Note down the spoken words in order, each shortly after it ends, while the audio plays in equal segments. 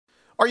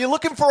Are you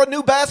looking for a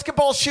new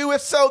basketball shoe?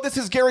 If so, this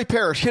is Gary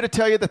Parrish here to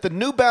tell you that the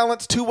New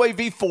Balance 2-Way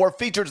V4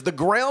 features the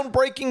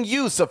groundbreaking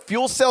use of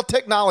fuel cell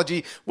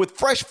technology with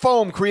fresh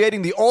foam,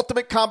 creating the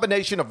ultimate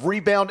combination of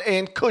rebound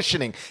and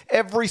cushioning.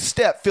 Every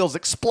step feels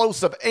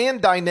explosive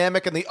and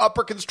dynamic, and the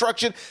upper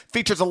construction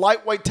features a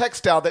lightweight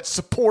textile that's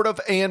supportive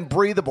and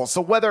breathable.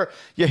 So whether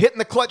you're hitting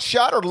the clutch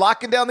shot or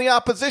locking down the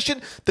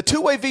opposition, the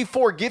 2-Way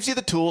V4 gives you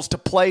the tools to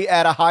play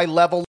at a high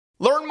level.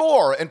 Learn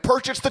more and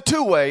purchase the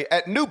 2-Way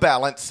at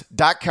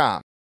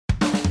newbalance.com.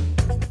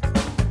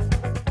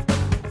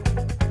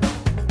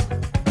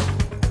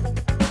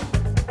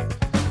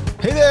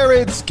 Hey there,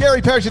 it's Gary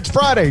Parrish. It's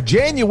Friday,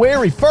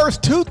 January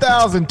 1st,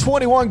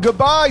 2021.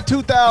 Goodbye,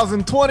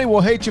 2020.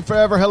 We'll hate you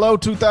forever. Hello,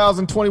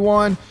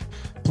 2021.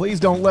 Please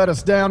don't let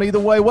us down. Either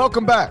way,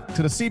 welcome back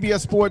to the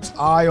CBS Sports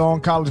Eye on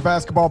College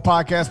Basketball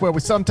podcast, where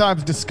we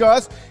sometimes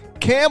discuss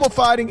camel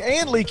fighting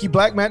and leaky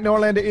black. Matt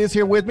Norlander is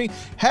here with me.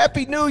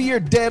 Happy New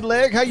Year, dead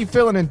leg. How you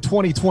feeling in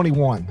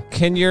 2021?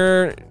 Can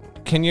your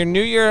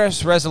New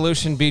Year's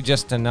resolution be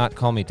just to not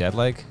call me dead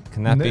leg?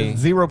 Can that be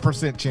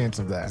 0% chance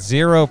of that?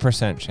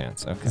 0%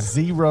 chance. Okay.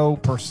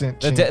 0%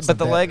 chance. But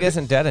the leg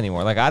isn't dead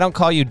anymore. Like, I don't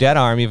call you dead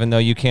arm, even though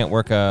you can't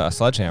work a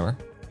sledgehammer.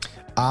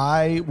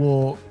 I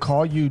will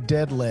call you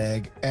dead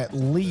leg at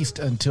least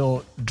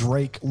until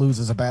Drake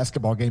loses a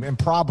basketball game, and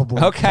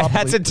probably.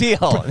 That's a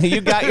deal.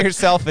 You got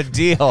yourself a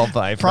deal,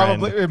 my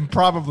friend.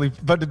 Probably,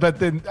 but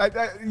then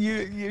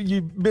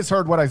you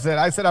misheard what I said.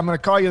 I said I'm going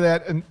to call you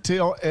that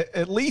until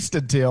at least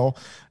until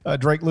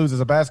Drake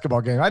loses a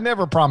basketball game. I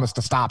never promised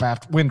to stop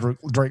when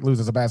Drake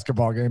loses a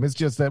basketball game. It's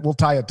just that we'll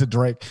tie it to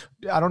Drake.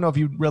 I don't know if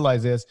you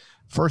realize this: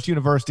 first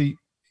university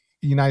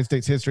in United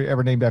States history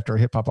ever named after a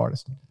hip hop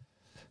artist.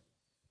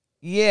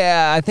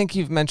 Yeah, I think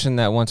you've mentioned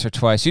that once or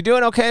twice. You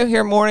doing okay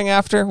here morning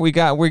after?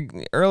 We're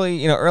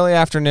early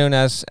afternoon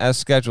as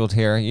scheduled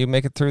here. You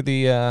make it through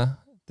the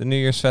New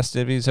Year's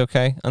festivities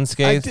okay?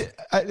 Unscathed?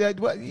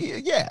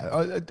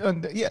 Yeah,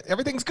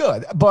 everything's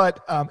good. But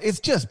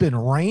it's just been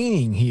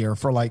raining here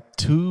for like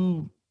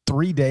 2-3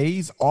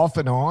 days off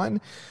and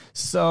on.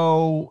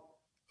 So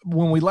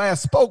when we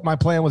last spoke, my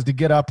plan was to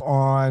get up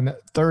on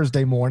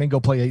Thursday morning, go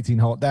play 18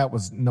 hole. That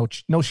was no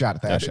shot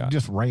at that.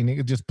 Just raining.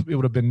 It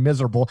would have been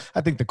miserable.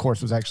 I think the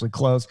course was actually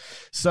closed.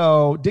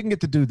 So didn't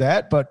get to do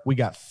that, but we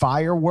got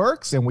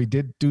fireworks and we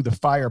did do the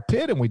fire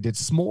pit and we did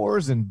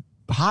s'mores and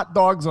hot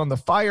dogs on the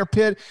fire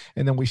pit.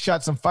 And then we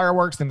shot some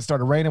fireworks. Then it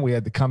started raining. We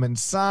had to come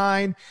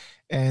inside.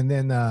 And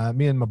then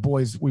me and my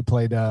boys, we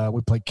played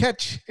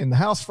catch in the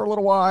house for a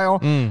little while.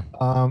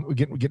 We're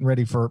getting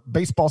ready for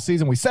baseball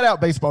season. We set out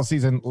baseball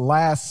season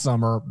last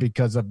summer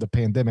because of the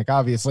pandemic.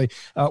 Obviously,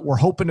 we're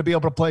hoping to be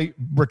able to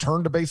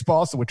return to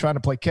baseball, so we're trying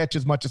to play catch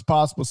as much as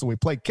possible. So we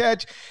played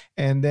catch,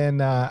 and then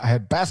I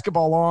had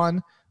basketball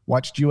on.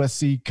 Watched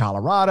USC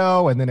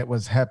Colorado, and then it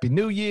was Happy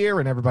New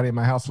Year, and everybody in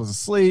my house was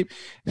asleep.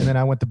 And then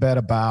I went to bed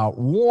about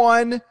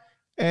 1.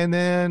 And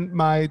then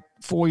my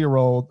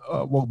 4-year-old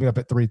woke me up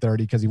at 3:30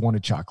 because he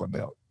wanted chocolate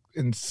milk.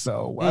 And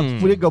so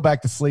we didn't go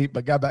back to sleep,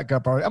 but got back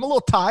up already. I'm a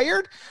little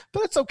tired,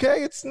 but it's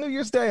okay. It's New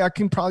Year's Day. I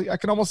can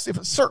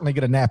certainly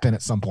get a nap in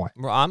at some point.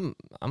 Well, I'm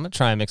going to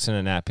try and mix in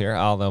a nap here,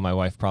 although my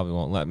wife probably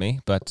won't let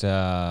me. But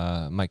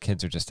my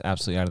kids are just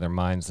absolutely out of their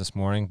minds this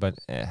morning. But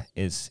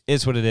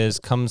is what it is.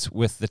 Comes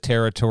with the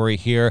territory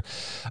here.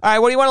 All right,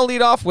 what do you want to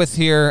lead off with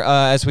here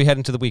as we head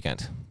into the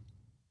weekend?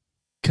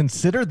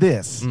 Consider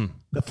this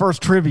the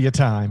first trivia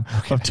time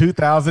of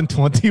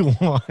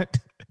 2021.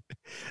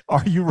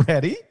 Are you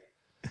ready?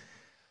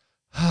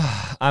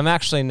 I'm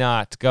actually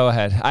not. Go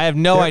ahead. I have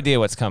no idea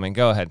what's coming.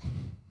 Go ahead.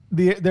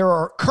 There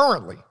are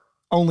currently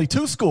only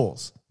 2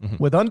 schools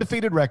with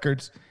undefeated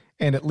records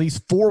and at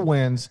least 4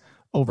 wins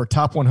over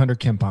top 100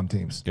 KenPom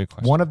teams. Good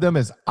question. One of them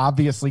is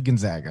obviously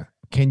Gonzaga.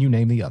 Can you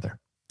name the other?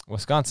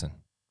 Wisconsin.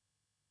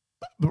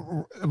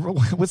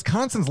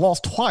 Wisconsin's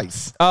lost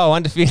twice. Oh,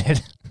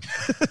 undefeated.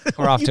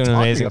 We're off to an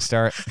amazing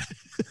start.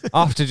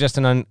 Off to just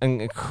an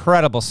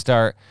incredible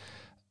start.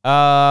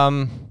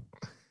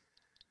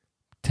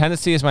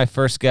 Tennessee is my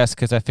first guess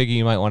because I figure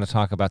you might want to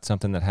talk about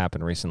something that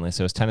happened recently.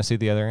 So is Tennessee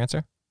the other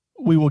answer?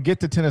 We will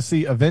get to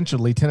Tennessee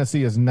eventually.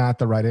 Tennessee is not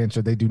the right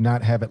answer. They do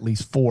not have at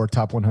least 4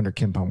 top 100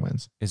 KenPom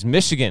wins. Is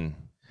Michigan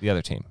the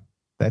other team?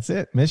 That's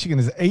it. Michigan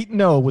is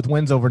 8-0 with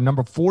wins over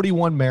number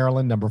 41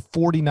 Maryland, number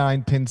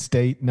 49 Penn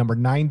State, number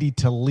 90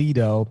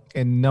 Toledo,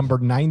 and number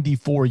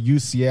 94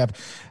 UCF.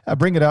 I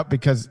bring it up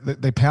because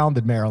they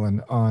pounded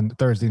Maryland on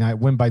Thursday night,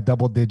 win by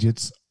double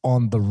digits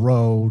on the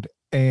road,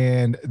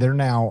 and they're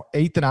now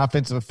 8th in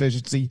offensive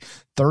efficiency,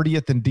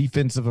 30th in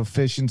defensive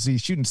efficiency,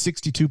 shooting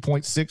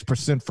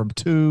 62.6% from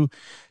 2.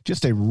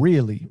 Just a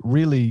really,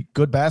 really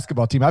good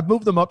basketball team. I've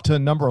moved them up to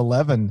number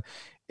 11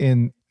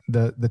 in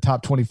the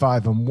top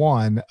 25 and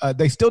 1.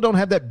 They still don't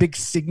have that big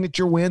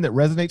signature win that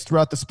resonates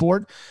throughout the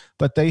sport,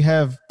 but they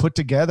have put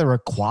together a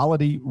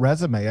quality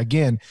resume.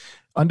 Again,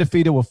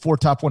 undefeated with 4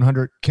 top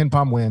 100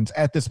 KenPom wins.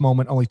 At this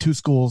moment, only 2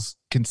 schools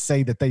can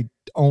say that they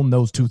own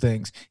those 2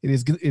 things. It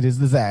is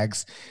the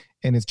Zags,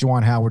 and it's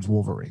Juwan Howard's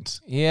Wolverines.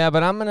 Yeah,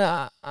 but I'm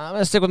gonna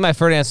stick with my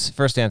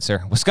first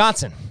answer.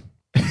 Wisconsin.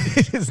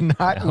 It is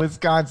not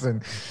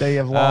Wisconsin. They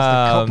have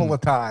lost a couple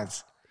of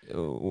times.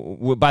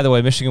 By the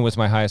way, Michigan was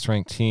my highest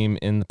ranked team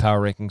in the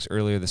power rankings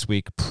earlier this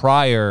week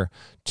prior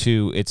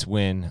to its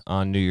win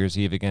on New Year's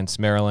Eve against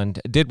Maryland.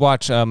 Did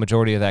watch a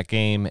majority of that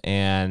game,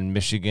 and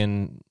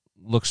Michigan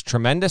looks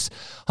tremendous.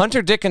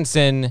 Hunter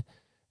Dickinson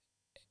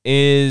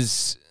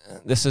this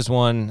is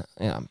one,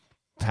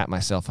 pat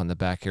myself on the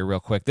back here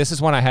real quick. This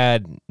is one I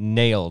had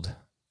nailed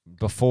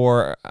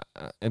before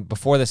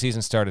the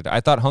season started. I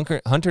thought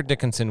Hunter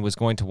Dickinson was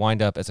going to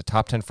wind up as a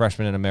top 10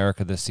 freshman in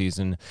America this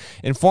season,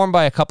 informed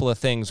by a couple of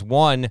things.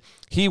 One,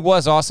 he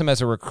was awesome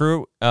as a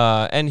recruit,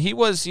 and he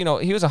was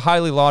a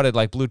highly lauded,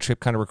 like, blue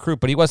chip kind of recruit,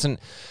 but he wasn't,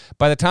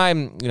 by the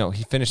time,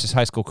 he finished his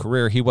high school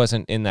career, he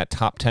wasn't in that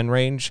top 10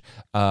 range,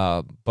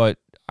 but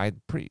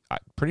I'm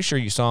pretty sure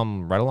you saw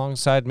him right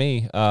alongside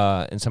me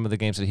in some of the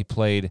games that he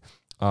played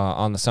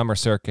on the summer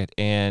circuit,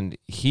 and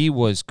he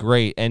was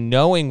great. And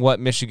knowing what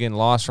Michigan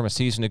lost from a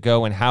season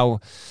ago and how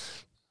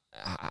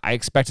I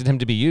expected him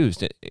to be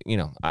used,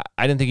 I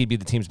didn't think he'd be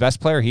the team's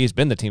best player. He's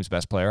been the team's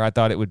best player. I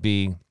thought it would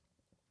be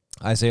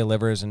Isaiah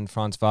Livers and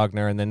Franz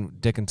Wagner, and then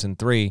Dickinson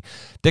 3.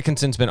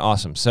 Dickinson's been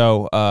awesome.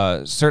 So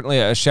certainly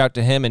a shout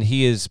to him, and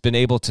he has been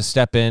able to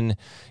step in,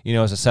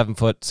 as a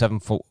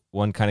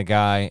 7'1" kind of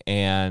guy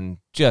and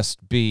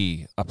just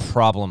be a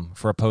problem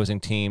for opposing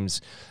teams.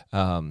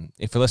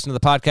 If you're listening to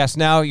the podcast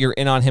now, you're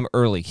in on him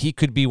early. He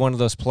could be one of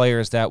those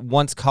players that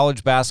once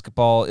college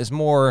basketball is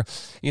more,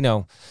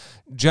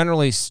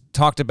 generally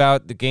talked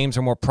about, the games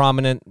are more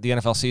prominent, the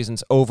NFL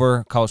season's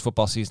over, college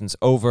football season's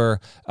over,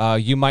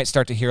 you might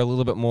start to hear a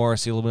little bit more,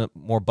 see a little bit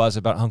more buzz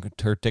about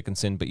Hunter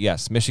Dickinson. But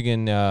yes,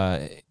 Michigan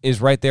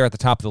is right there at the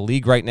top of the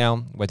league right now,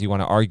 whether you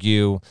want to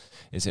argue,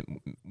 is it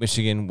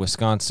Michigan,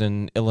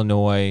 Wisconsin,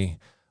 Illinois,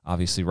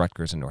 obviously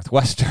Rutgers and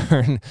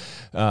Northwestern,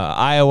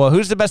 Iowa.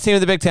 Who's the best team in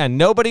the Big Ten?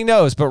 Nobody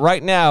knows, but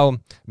right now,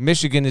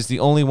 Michigan is the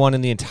only one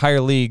in the entire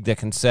league that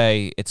can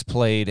say it's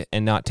played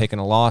and not taken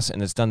a loss,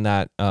 and it's done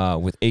that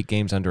with 8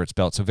 games under its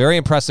belt. So very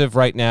impressive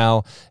right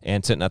now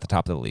and sitting at the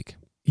top of the league.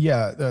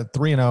 Yeah,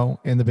 3-0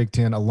 in the Big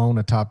Ten, alone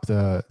atop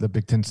the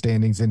Big Ten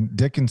standings. And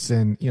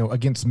Dickinson,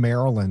 against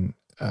Maryland,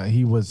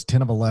 he was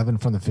 10 of 11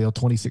 from the field,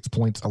 26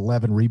 points,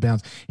 11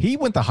 rebounds. He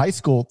went to high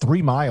school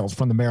 3 miles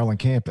from the Maryland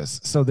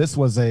campus. So this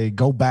was a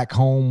go back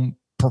home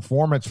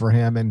performance for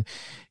him. And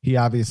he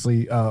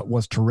obviously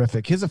was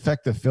terrific. His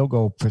effective field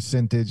goal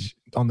percentage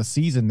on the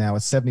season now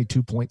is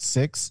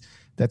 72.6.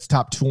 That's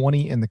top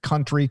 20 in the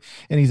country.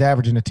 And he's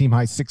averaging a team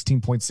high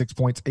 16.6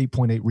 points,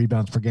 8.8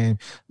 rebounds per game.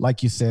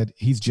 Like you said,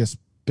 he's just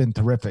been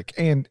terrific.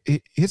 And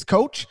his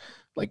coach,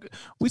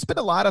 we spent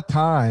a lot of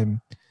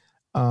time,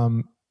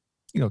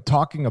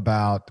 talking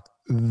about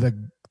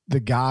the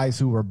guys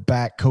who were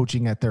back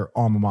coaching at their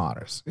alma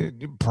maters,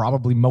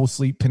 probably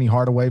mostly Penny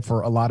Hardaway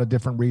for a lot of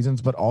different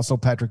reasons, but also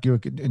Patrick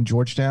Ewing in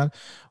Georgetown.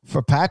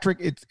 For Patrick,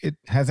 it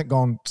hasn't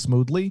gone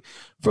smoothly.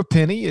 For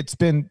Penny, it's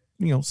been,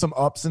 some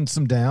ups and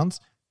some downs.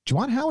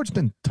 Juwan Howard's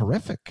been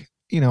terrific.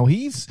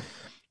 He's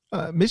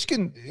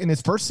Michigan in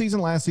his first season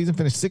last season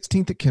finished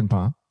 16th at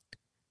KenPom.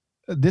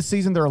 This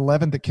season, they're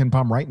 11th at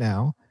KenPom right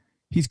now.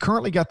 He's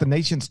currently got the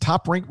nation's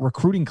top-ranked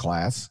recruiting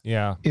class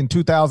in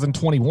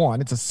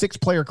 2021. It's a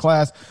 6-player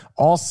class,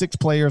 all 6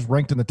 players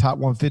ranked in the top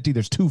 150.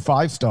 There's 2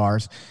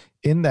 5-stars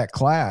in that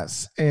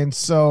class. And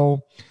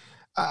so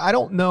I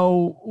don't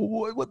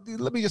know.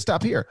 Let me just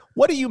stop here.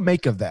 What do you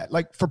make of that?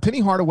 For Penny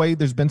Hardaway,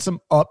 there's been some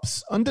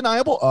ups,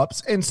 undeniable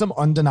ups, and some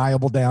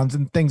undeniable downs,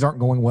 and things aren't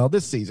going well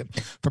this season.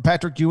 For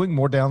Patrick Ewing,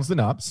 more downs than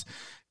ups.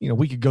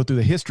 We could go through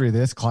the history of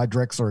this. Clyde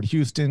Drexler at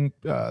Houston,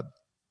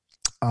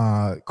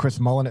 Chris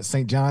Mullen at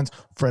St. John's.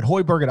 Fred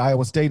Hoiberg at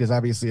Iowa State is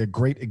obviously a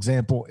great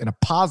example in a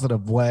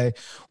positive way.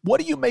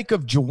 What do you make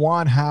of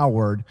Juwan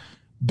Howard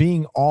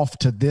being off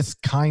to this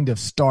kind of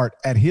start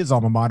at his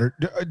alma mater?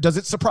 Does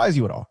it surprise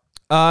you at all?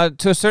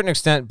 To a certain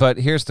extent, but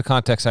here's the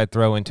context I'd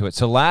throw into it.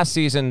 So last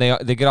season,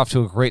 they get off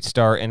to a great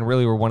start and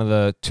really were one of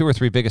the 2 or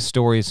 3 biggest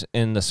stories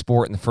in the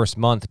sport in the first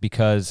month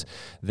because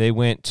they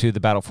went to the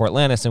Battle for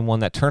Atlantis and won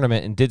that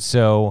tournament and did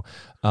so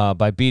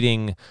by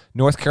beating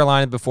North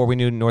Carolina before we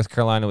knew North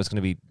Carolina was going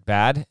to be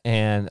bad,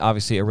 and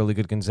obviously a really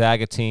good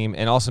Gonzaga team,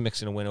 and also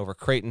mixing a win over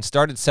Creighton.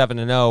 Started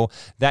 7-0.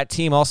 That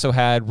team also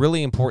had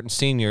really important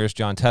seniors,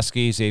 John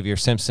Teskey, Xavier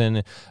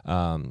Simpson,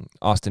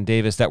 Austin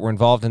Davis, that were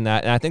involved in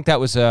that, and I think that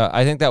was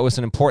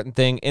an important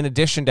thing, in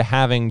addition to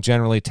having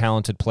generally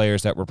talented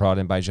players that were brought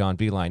in by John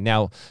Beilein.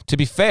 Now, to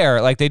be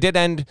fair, they did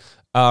end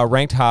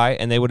ranked high,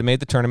 and they would have made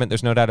the tournament.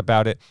 There's no doubt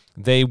about it.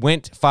 They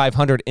went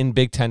 500 in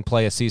Big Ten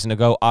play a season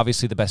ago.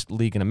 Obviously, the best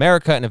league in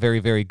America and a very,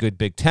 very good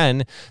Big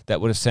Ten that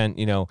would have sent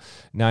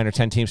 9 or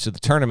 10 teams to the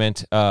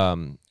tournament.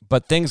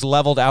 But things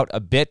leveled out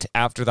a bit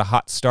after the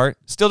hot start.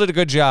 Still did a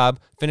good job.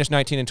 Finished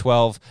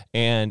 19-12,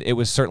 and it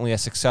was certainly a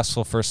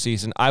successful first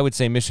season. I would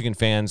say Michigan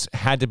fans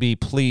had to be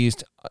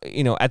pleased.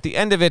 At the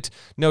end of it,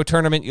 no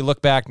tournament. You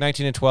look back,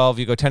 19-12.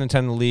 You go 10-10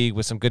 in the league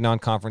with some good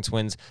non-conference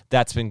wins.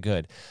 That's been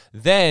good.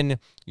 Then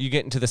you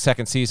get into the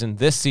second season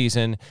this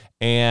season,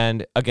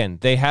 and again,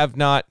 they've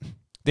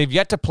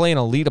yet to play an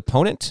elite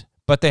opponent.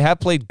 but they have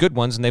played good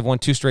ones, and they've won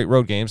 2 straight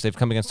road games. They've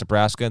come against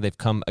Nebraska. They've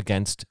come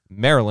against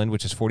Maryland,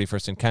 which is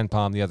 41st in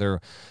KenPom. The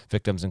other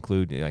victims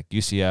include like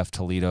UCF,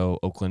 Toledo,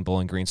 Oakland,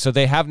 Bowling Green. So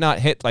they have not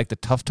hit like the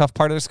tough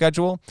part of the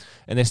schedule,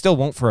 and they still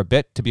won't for a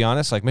bit, to be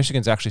honest. Like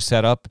Michigan's actually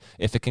set up,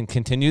 if it can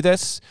continue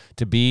this,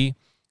 to be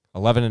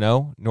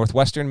 11-0.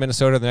 Northwestern,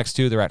 Minnesota, the next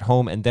 2, they're at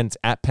home, and then it's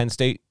at Penn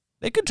State.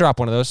 They could drop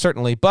one of those,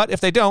 certainly. But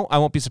if they don't, I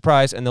won't be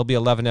surprised, and they'll be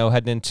 11-0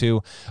 heading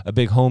into a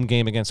big home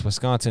game against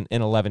Wisconsin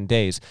in 11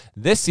 days.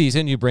 This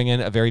season, you bring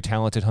in a very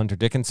talented Hunter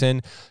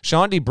Dickinson.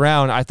 Sean D.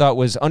 Brown, I thought,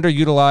 was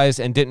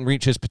underutilized and didn't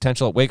reach his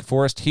potential at Wake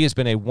Forest. He has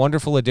been a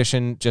wonderful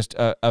addition, just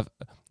a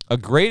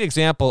great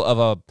example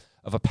of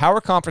a power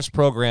conference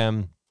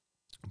program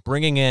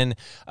bringing in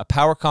a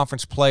power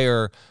conference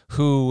player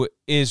who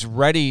is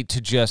ready to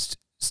just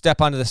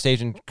step onto the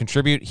stage and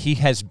contribute. He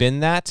has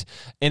been that.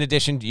 In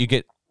addition, you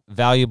get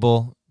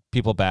valuable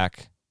people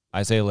back.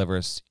 Isaiah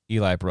Livers,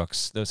 Eli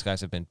Brooks, those guys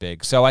have been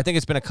big. So I think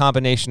it's been a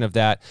combination of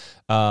that.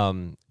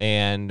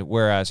 And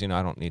whereas, I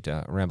don't need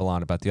to ramble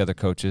on about the other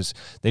coaches,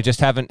 they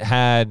just haven't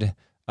had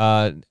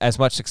as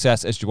much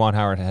success as Juwan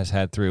Howard has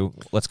had through,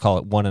 let's call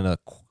it one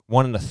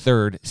and a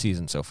third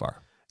season so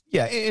far.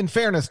 Yeah, in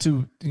fairness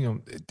to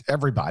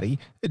everybody,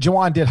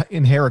 Juwan did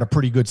inherit a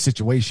pretty good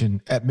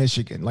situation at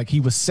Michigan. Like,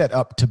 he was set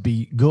up to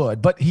be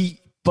good, but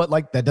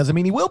that doesn't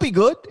mean he will be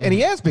good, and he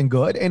has been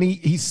good, and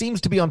he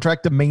seems to be on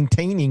track to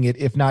maintaining it,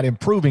 if not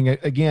improving it.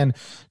 Again,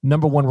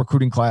 number 1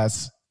 recruiting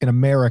class in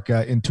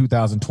America in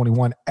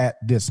 2021 at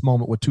this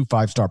moment with 2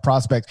 5-star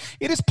prospects.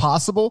 It is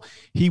possible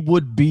he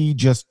would be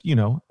just,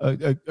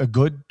 a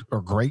good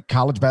or great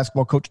college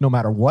basketball coach no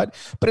matter what,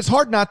 but it's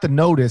hard not to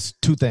notice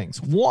 2 things.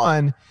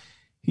 One,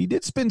 he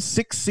did spend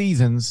 6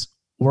 seasons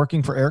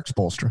working for Eric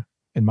Spoelstra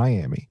in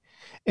Miami,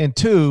 and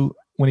 2,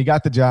 when he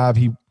got the job,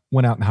 he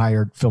went out and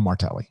hired Phil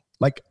Martelli.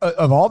 Like,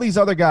 of all these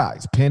other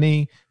guys,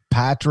 Penny,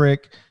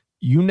 Patrick,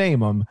 you name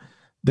them,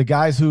 the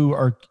guys who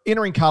are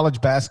entering college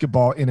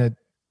basketball in a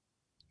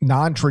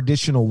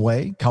non-traditional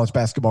way, college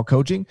basketball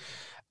coaching,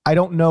 I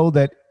don't know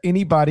that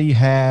anybody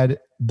had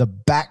the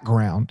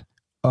background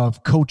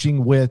of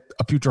coaching with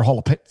a future Hall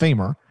of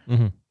Famer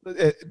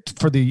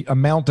for the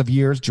amount of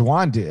years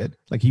Juwan did.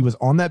 Like, he was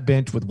on that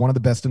bench with one of the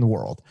best in the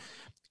world.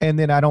 And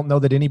then I don't know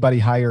that anybody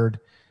hired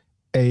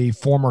a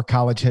former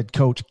college head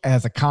coach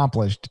as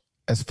accomplished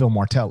as Phil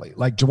Martelli.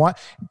 Like, Juwan,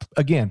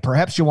 again,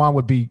 perhaps Juwan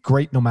would be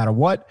great no matter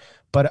what,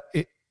 but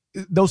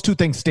those 2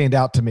 things stand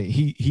out to me.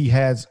 He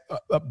has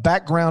a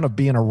background of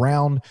being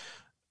around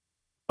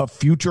a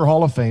future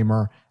Hall of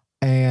Famer,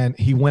 and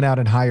he went out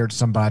and hired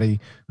somebody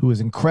who is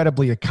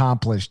incredibly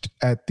accomplished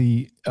at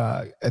the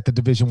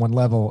Division I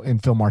level in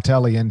Phil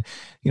Martelli. And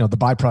the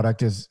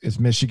byproduct is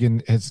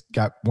Michigan has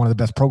got one of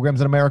the best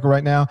programs in America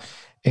right now,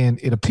 and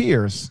it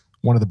appears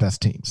one of the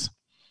best teams.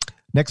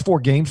 Next 4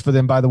 games for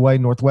them, by the way,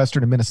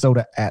 Northwestern and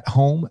Minnesota at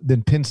home,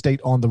 then Penn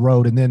State on the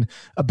road, and then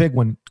a big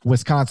one,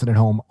 Wisconsin at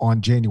home on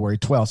January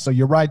 12th. So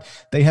you're right,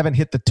 they haven't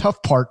hit the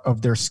tough part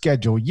of their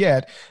schedule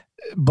yet,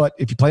 but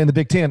if you play in the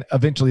Big Ten,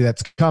 eventually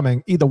that's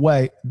coming. Either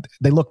way,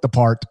 they look the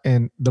part,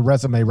 and the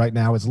resume right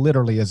now is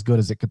literally as good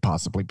as it could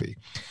possibly be.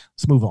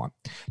 Let's move on.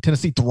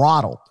 Tennessee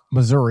throttled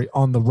Missouri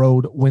on the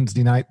road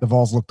Wednesday night. The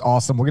Vols looked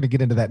awesome. We're going to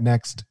get into that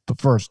next, but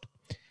first,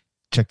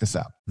 check this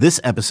out. This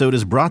episode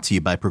is brought to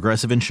you by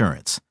Progressive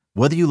Insurance.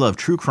 Whether you love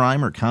true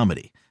crime or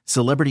comedy,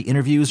 celebrity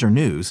interviews or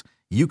news,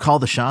 you call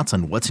the shots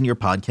on what's in your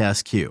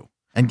podcast queue.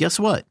 And guess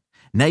what?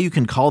 Now you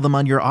can call them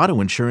on your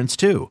auto insurance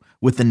too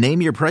with the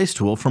Name Your Price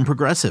tool from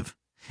Progressive.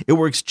 It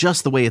works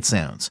just the way it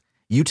sounds.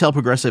 You tell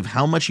Progressive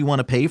how much you want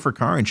to pay for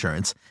car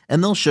insurance,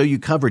 and they'll show you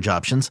coverage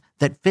options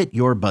that fit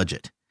your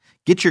budget.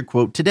 Get your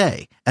quote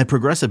today at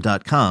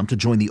Progressive.com to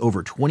join the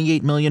over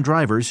 28 million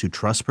drivers who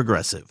trust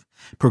Progressive.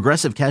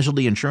 Progressive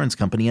Casualty Insurance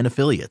Company and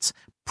Affiliates.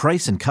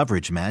 Price and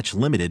coverage match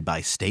limited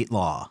by state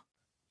law.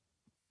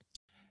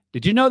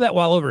 Did you know that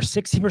while over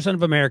 60%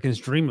 of Americans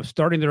dream of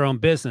starting their own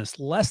business,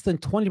 less than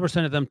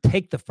 20% of them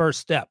take the first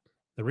step?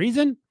 The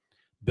reason?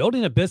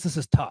 Building a business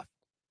is tough.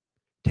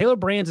 Taylor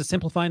Brands is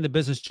simplifying the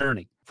business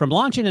journey. From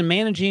launching and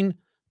managing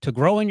to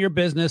growing your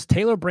business,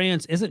 Taylor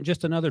Brands isn't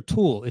just another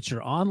tool. It's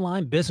your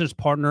online business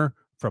partner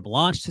from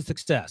launch to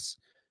success.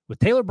 With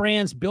Taylor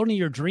Brands, building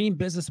your dream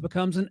business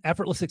becomes an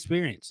effortless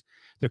experience.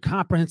 Their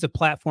comprehensive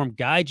platform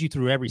guides you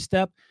through every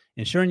step,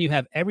 ensuring you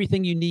have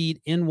everything you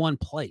need in one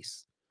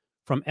place.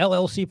 From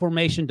LLC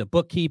formation to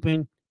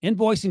bookkeeping,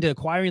 invoicing to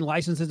acquiring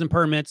licenses and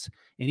permits,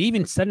 and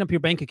even setting up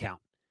your bank account,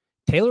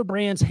 Taylor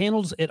Brands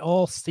handles it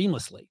all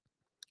seamlessly.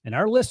 And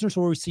our listeners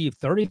will receive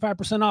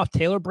 35% off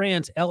Taylor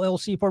Brands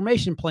LLC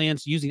formation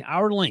plans using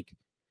our link,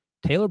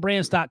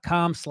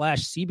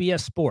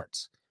 taylorbrands.com/CBS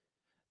Sports.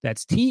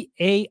 That's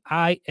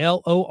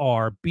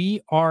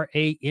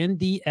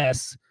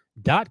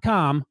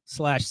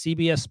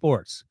TAILORBRANDS.com/CBS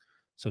Sports.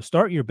 So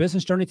start your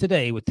business journey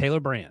today with Taylor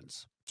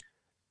Brands.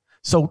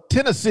 So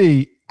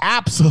Tennessee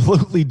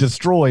absolutely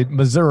destroyed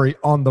Missouri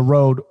on the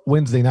road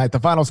Wednesday night. The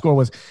final score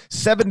was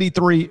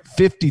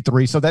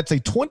 73-53. So that's a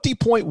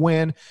 20-point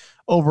win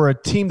over a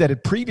team that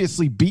had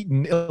previously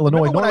beaten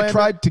Illinois. Remember when I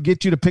tried to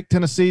get you to pick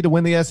Tennessee to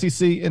win the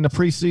SEC in the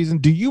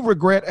preseason? Do you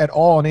regret at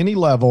all on any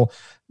level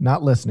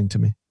not listening to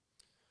me?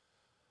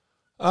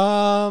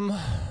 No,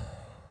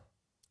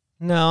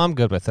 I'm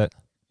good with it.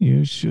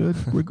 You should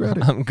regret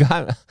it. I'm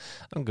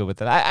good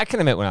with it. I can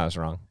admit when I was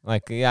wrong.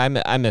 Like, yeah,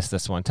 I missed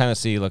this one.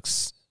 Tennessee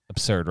looks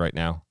absurd right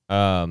now.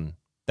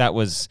 That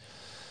was,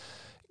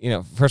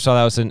 first of all,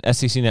 that was an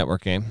SEC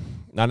Network game,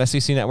 not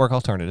SEC Network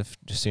alternative,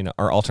 just,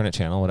 or alternate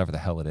channel, whatever the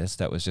hell it is.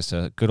 That was just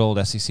a good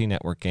old SEC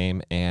Network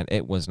game, and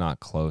it was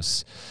not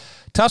close.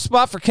 Tough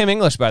spot for Kim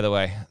English, by the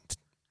way.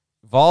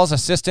 Vols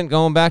assistant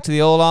going back to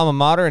the old alma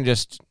mater and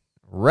just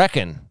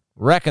wrecking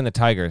the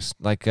Tigers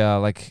like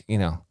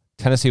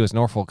Tennessee was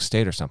Norfolk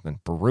State or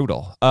something.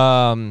 Brutal.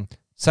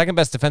 Second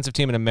best defensive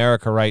team in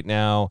America right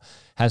now,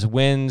 has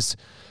wins.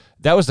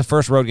 That was the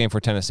first road game for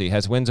Tennessee.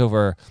 Has wins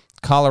over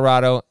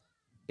Colorado,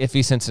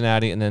 iffy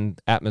Cincinnati, and then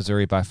at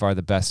Missouri, by far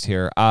the best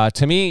here.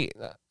 To me,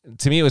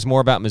 it was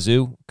more about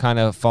Mizzou kind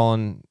of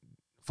falling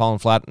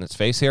flat in its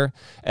face here.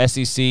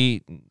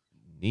 SEC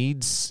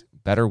needs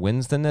better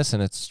wins than this,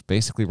 and it's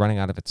basically running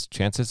out of its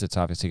chances. It's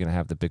obviously going to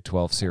have the Big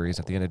 12 series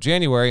at the end of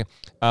January.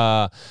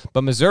 But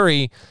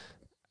Missouri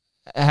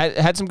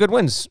had some good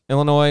wins,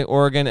 Illinois,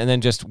 Oregon, and then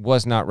just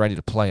was not ready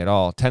to play at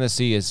all.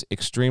 Tennessee is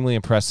extremely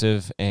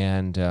impressive,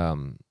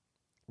 and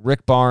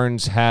Rick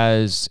Barnes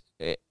has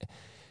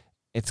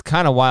it's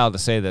kind of wild to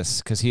say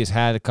this because he has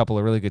had a couple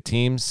of really good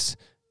teams,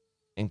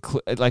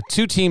 like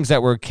two teams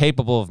that were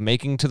capable of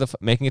making it to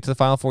the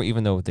Final Four,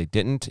 even though they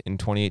didn't in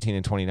 2018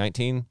 and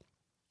 2019.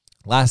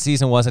 Last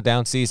season was a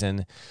down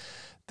season.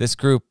 This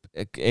group,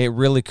 it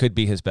really could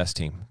be his best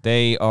team.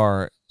 They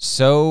are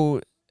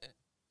so...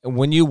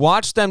 When you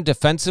watch them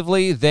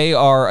defensively, they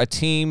are a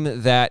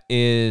team that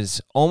is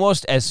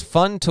almost as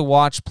fun to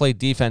watch play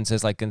defense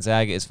as like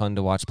Gonzaga is fun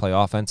to watch play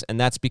offense, and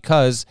that's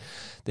because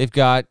they've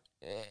got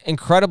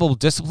incredible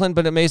discipline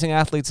but amazing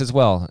athletes as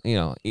well.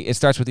 It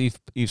starts with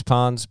Yves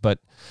Pons, but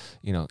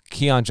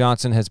Keon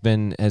Johnson has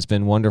been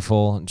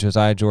wonderful.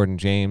 Josiah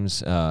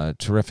Jordan-James,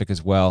 terrific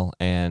as well,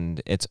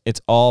 and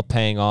it's all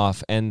paying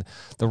off. And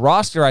the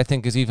roster, I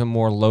think, is even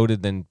more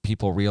loaded than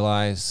people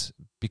realize.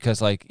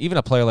 Because, like, even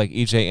a player like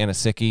E.J.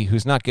 Anasicki,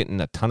 who's not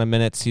getting a ton of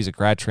minutes, he's a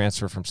grad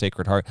transfer from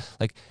Sacred Heart.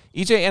 Like,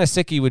 E.J.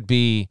 Anasicki would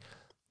be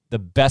the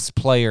best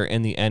player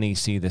in the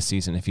NEC this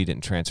season if he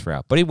didn't transfer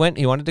out. But he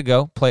wanted to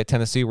go play at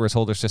Tennessee, where his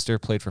older sister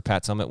played for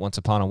Pat Summitt once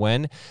upon a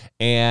when.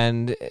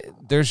 And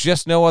there's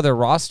just no other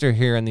roster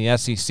here in the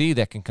SEC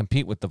that can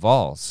compete with the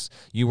Vols.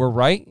 You were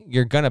right.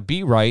 You're going to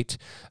be right.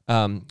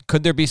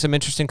 Could there be some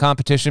interesting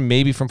competition,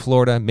 maybe from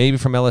Florida, maybe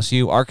from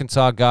LSU?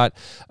 Arkansas got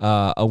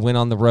a win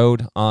on the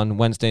road on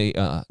Wednesday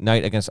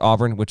night against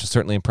Auburn, which is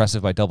certainly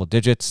impressive by double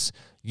digits.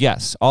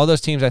 Yes, all those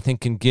teams I think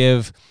can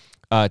give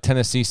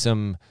Tennessee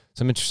some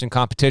interesting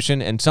competition,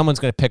 and someone's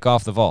going to pick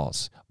off the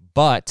Vols.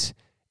 But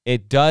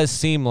it does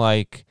seem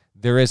like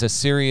there is a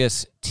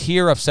serious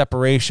tier of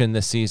separation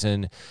this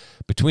season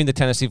between the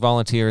Tennessee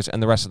Volunteers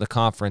and the rest of the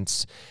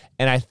conference.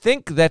 And I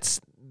think this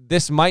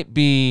might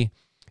be,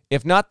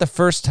 if not the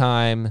first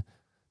time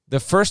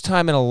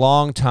in a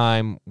long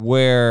time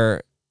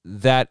where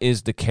that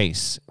is the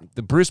case.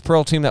 The Bruce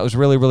Pearl team that was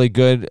really, really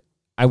good,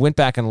 I went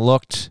back and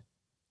looked.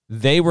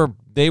 They were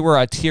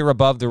a tier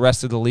above the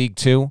rest of the league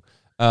too.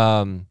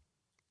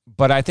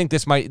 But I think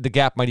the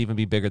gap might even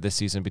be bigger this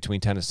season between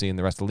Tennessee and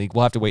the rest of the league.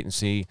 We'll have to wait and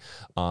see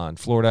on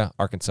Florida,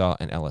 Arkansas,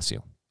 and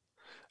LSU.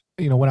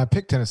 When I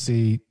picked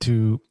Tennessee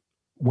to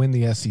win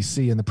the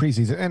SEC in the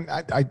preseason, and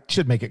I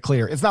should make it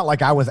clear, it's not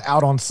like I was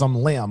out on some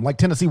limb. Like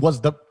Tennessee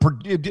was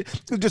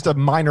just a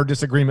minor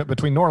disagreement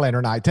between Norlander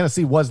and I.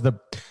 Tennessee was the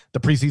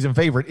preseason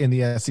favorite in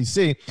the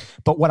SEC.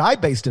 But what I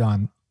based it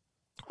on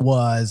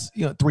was,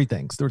 three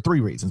things. There were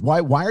three reasons.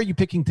 Why are you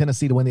picking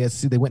Tennessee to win the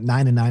SEC? They went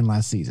 9-9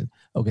 last season.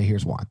 Okay,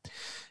 here's why.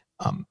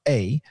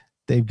 A,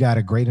 they've got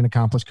a great and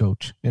accomplished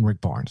coach in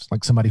Rick Barnes,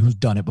 like somebody who's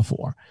done it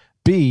before.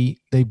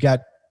 B, they've got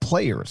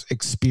players,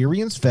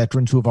 experienced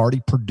veterans who have already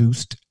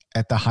produced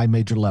at the high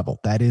major level.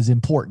 That is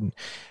important.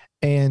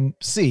 And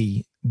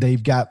C,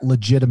 they've got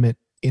legitimate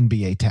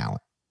NBA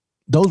talent.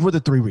 Those were the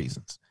three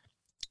reasons.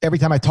 Every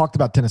time I talked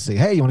about Tennessee,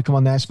 hey, you want to come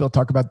on Nashville,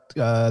 talk about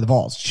the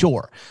Vols?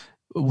 Sure.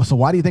 So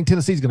why do you think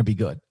Tennessee is going to be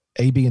good?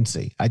 A, B, and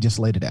C. I just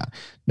laid it out.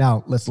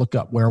 Now let's look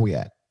up. Where are we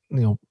at?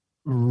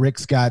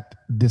 Rick's got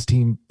this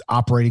team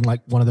operating like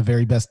one of the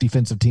very best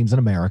defensive teams in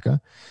America.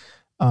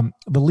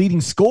 The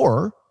leading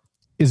scorer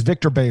is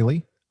Victor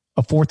Bailey,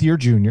 a fourth-year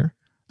junior.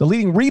 The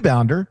leading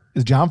rebounder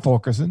is John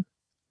Fulkerson,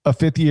 a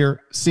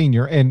fifth-year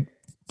senior and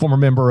former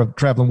member of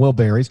Traveling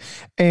Wilburys.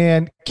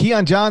 And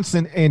Keon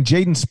Johnson and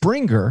Jaden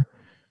Springer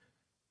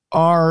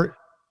are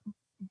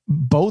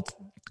both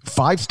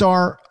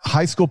five-star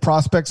high school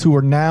prospects who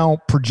are now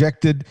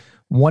projected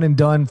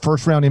one-and-done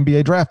first-round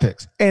NBA draft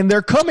picks. And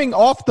they're coming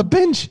off the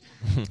bench.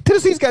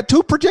 Tennessee's got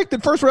two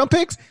projected first-round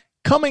picks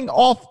coming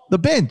off the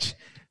bench.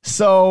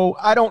 So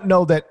I don't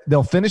know that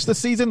they'll finish the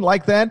season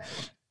like that.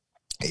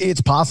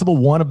 It's possible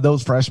one of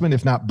those freshmen,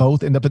 if not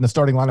both, end up in the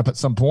starting lineup at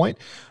some point.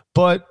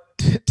 But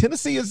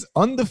Tennessee is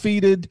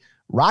undefeated,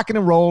 rocking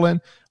and rolling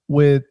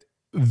with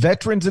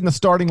veterans in the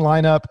starting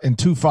lineup and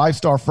 2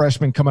 5-star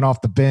freshmen coming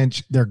off the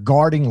bench. They're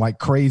guarding like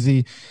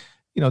crazy.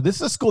 This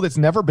is a school that's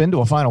never been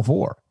to a Final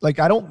Four. Like,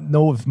 I don't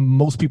know if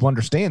most people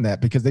understand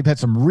that because they've had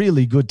some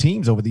really good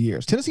teams over the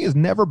years. Tennessee has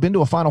never been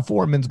to a Final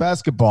Four in men's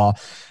basketball.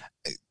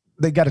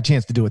 They got a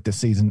chance to do it this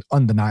season,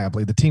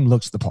 undeniably. The team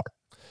looks the part.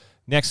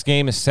 Next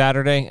game is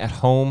Saturday at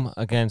home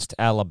against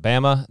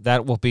Alabama.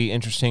 That will be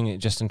interesting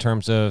just in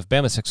terms of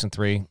Bama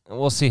 6-3.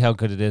 We'll see how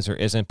good it is or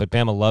isn't, but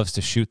Bama loves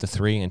to shoot the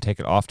three and take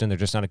it often. They're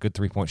just not a good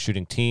three-point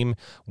shooting team.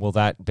 Will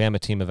that Bama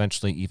team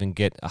eventually even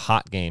get a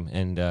hot game?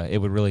 And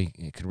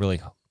it could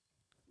really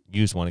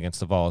use one against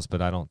the Vols,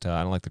 but I don't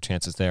like the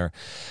chances there.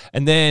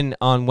 And then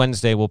on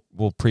Wednesday, we'll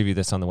preview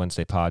this on the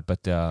Wednesday pod,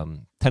 but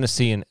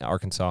Tennessee and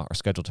Arkansas are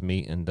scheduled to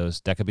meet, and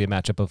that could be a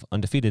matchup of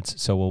undefeateds,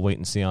 so we'll wait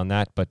and see on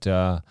that.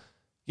 But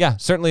yeah,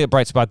 certainly a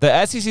bright spot.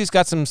 The SEC's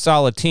got some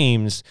solid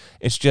teams.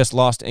 It's just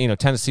lost.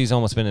 Tennessee's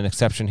almost been an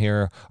exception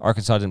here.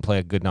 Arkansas didn't play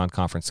a good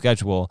non-conference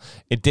schedule.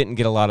 It didn't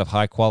get a lot of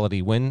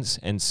high-quality wins,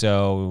 and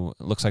so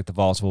it looks like the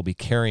Vols will be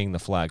carrying the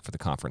flag for the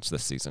conference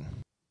this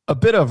season. A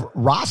bit of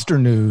roster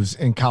news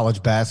in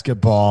college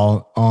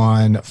basketball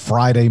on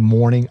Friday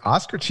morning.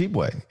 Oscar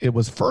Tshiebwe. It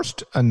was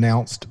first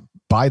announced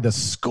by the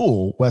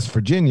school, West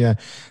Virginia,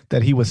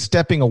 that he was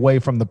stepping away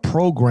from the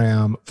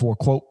program for,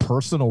 quote,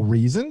 personal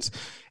reasons.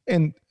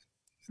 And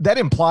that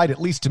implied, at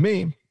least to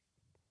me,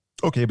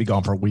 okay, he'll be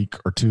gone for a week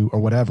or two or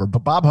whatever. But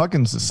Bob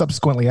Huggins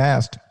subsequently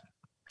asked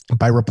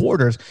by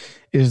reporters,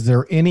 is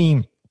there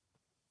any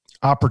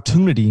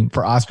opportunity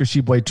for Oscar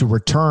Tshiebwe to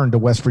return to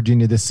West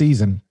Virginia this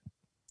season?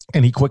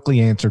 And he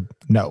quickly answered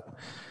no.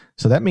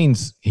 So that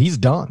means he's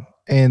done.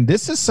 And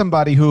this is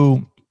somebody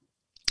who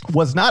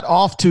was not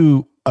off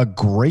to a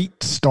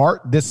great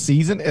start this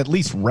season, at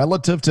least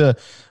relative to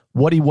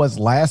what he was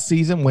last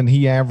season when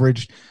he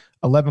averaged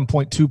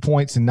 11.2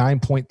 points and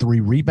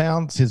 9.3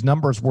 rebounds. His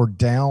numbers were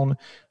down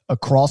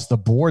across the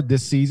board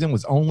this season,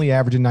 was only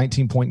averaging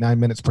 19.9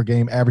 minutes per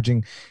game,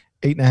 averaging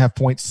 8.5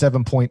 points,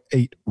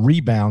 7.8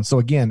 rebounds. So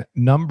again,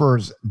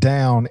 numbers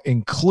down,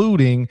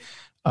 including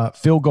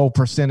field goal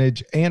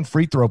percentage and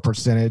free throw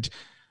percentage.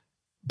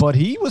 But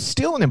he was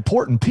still an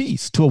important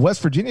piece to a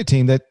West Virginia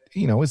team that,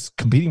 is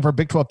competing for a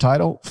Big 12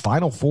 title,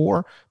 Final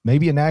Four,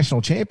 maybe a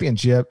national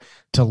championship.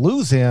 To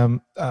lose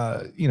him,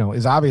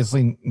 is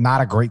obviously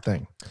not a great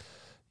thing.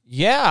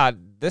 Yeah,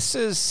 this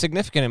is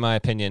significant in my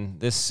opinion.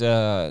 This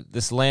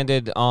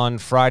landed on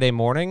Friday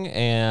morning,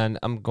 and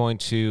I'm going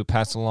to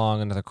pass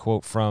along another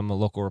quote from a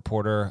local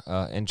reporter,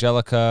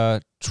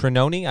 Angelica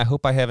Trinoni. I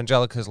hope I have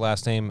Angelica's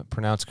last name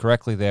pronounced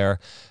correctly there.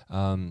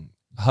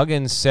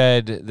 Huggins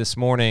said this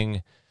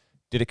morning,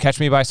 "Did it catch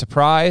me by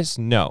surprise?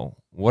 No.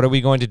 What are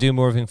we going to do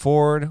moving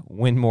forward?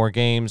 Win more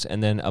games."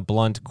 And then a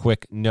blunt,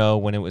 quick no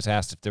when it was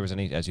asked if there was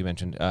any, as you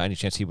mentioned, any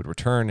chance he would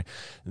return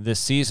this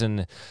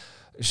season.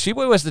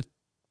 Tshiebwe was the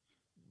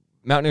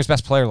Mountaineers'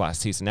 best player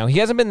last season. Now, he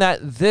hasn't been that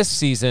this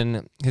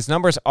season. His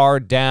numbers are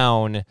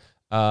down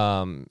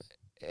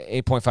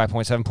 8.5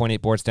 points,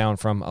 7.8 boards down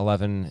from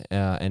 11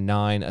 and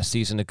 9 a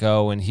season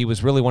ago, and he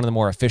was really one of the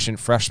more efficient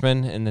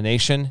freshmen in the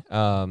nation.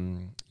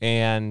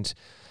 And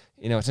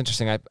it's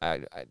interesting.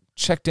 I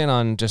checked in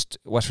on just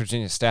West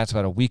Virginia stats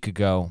about a week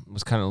ago,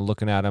 was kind of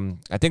looking at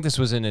him. I think this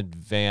was in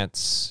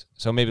advance,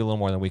 so maybe a little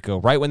more than a week ago,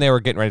 right when they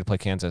were getting ready to play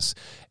Kansas.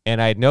 And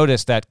I had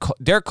noticed that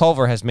Derek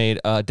Culver has made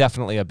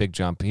definitely a big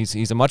jump.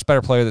 He's a much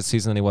better player this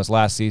season than he was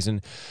last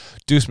season.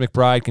 Deuce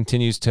McBride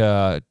continues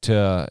to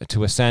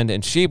ascend.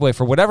 And Tshiebwe,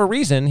 for whatever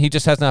reason, he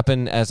just has not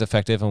been as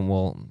effective, and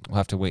we'll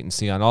have to wait and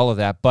see on all of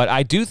that. But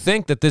I do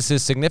think that this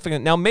is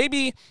significant. Now,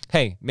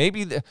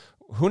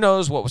 who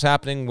knows what was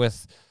happening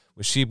with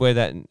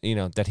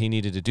Tshiebwe that he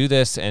needed to do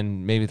this,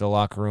 and maybe the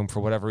locker room,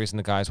 for whatever reason,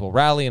 the guys will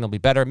rally and it'll be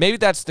better. Maybe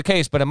that's the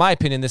case, but in my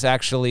opinion, this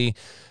actually,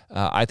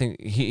 I think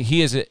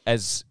he is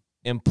as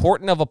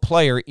important of a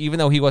player, even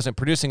though he wasn't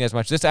producing as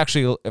much. This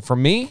actually, for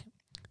me,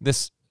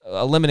 this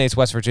eliminates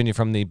West Virginia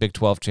from the Big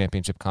 12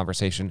 championship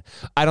conversation.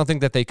 I don't think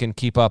that they can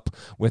keep up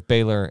with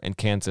Baylor and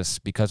Kansas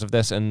because of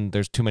this, and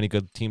there's too many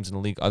good teams in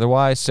the league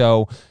otherwise.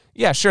 So,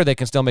 yeah, sure, they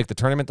can still make the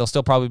tournament. They'll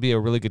still probably be a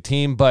really good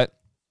team, but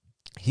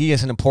he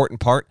is an important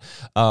part,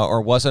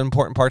 or was an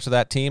important part of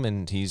that team,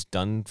 and he's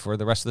done for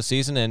the rest of the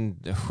season.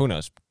 And who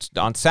knows,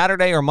 on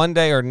Saturday or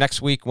Monday or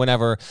next week,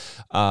 whenever,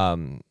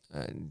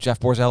 Jeff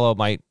Borzello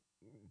might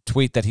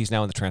tweet that he's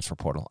now in the transfer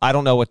portal. I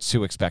don't know what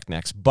to expect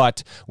next,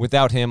 but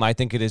without him, I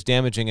think it is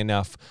damaging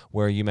enough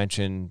where you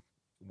mentioned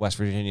West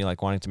Virginia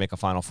wanting to make a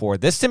Final Four.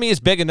 This to me is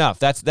big enough.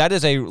 That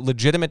is a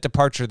legitimate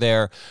departure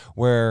there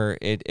where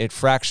it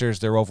fractures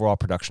their overall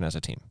production as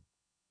a team.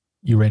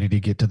 You ready to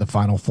get to the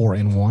Final Four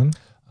in one?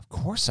 Of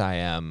course I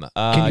am.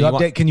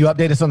 Can you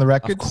update us on the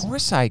records? Of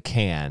course I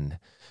can.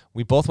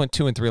 We both went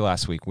 2-3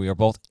 last week. We are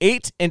both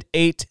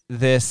 8-8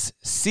 this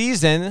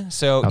season.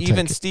 So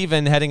even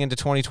Steven heading into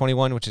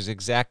 2021, which is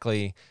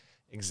exactly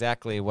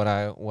exactly what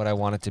I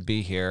wanted to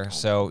be here.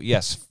 So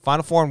yes,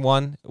 Final Four and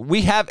 1.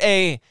 We have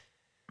a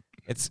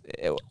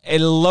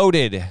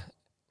loaded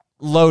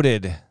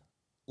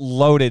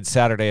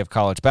Saturday of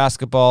college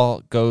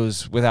basketball.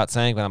 Goes without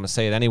saying, but I'm going to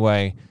say it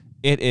anyway.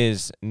 It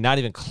is not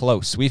even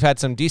close. We've had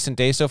some decent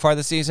days so far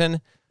this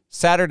season.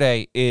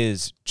 Saturday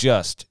is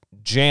just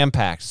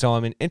jam-packed. So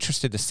I'm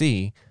interested to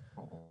see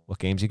what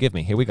games you give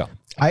me. Here we go.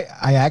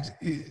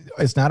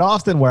 It's not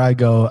often where I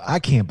go, I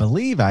can't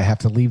believe I have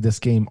to leave this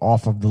game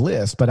off of the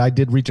list, but I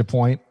did reach a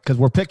point because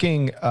we're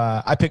picking,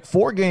 I picked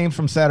 4 games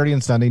from Saturday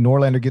and Sunday.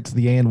 Norlander gets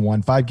the and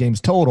 1, 5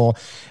 games total.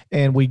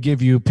 And we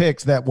give you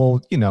picks that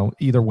will,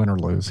 either win or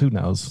lose. Who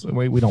knows?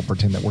 We don't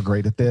pretend that we're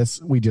great at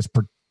this. We just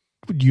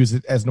use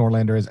it as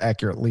Norlander is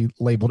accurately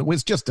labeled. It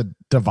was just a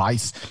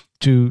device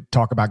to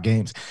talk about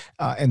games.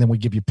 And then we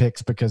give you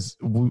picks because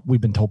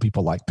we've been told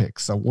people like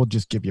picks. So we'll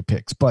just give you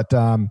picks. But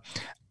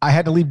I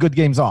had to leave good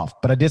games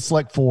off, but I did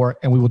select 4,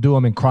 and we will do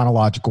them in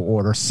chronological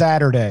order.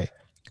 Saturday,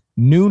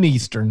 noon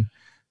Eastern,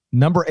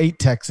 number 8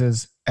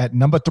 Texas at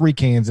number 3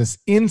 Kansas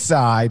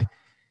inside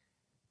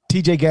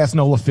TJ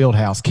Gassnola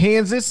Fieldhouse.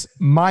 Kansas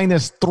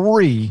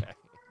 -3.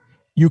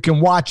 You can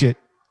watch it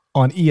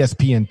on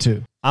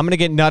ESPN2. I'm going to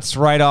get nuts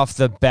right off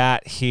the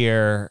bat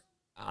here.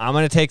 I'm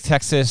going to take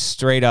Texas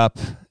straight up,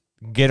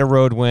 get a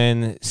road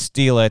win,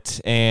 steal it,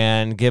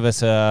 and give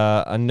us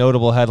a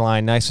notable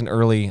headline nice and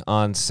early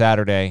on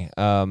Saturday.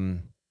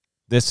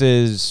 This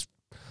is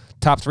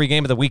top 3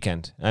 game of the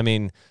weekend. I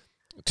mean,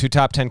 2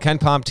 top 10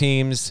 KenPom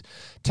teams.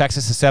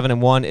 Texas is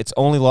 7-1. Its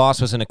only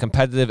loss was in a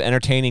competitive,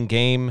 entertaining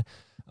game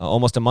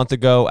almost a month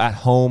ago at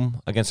home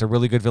against a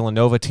really good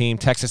Villanova team.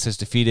 Texas has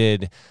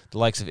defeated the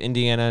likes of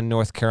Indiana,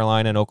 North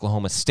Carolina, and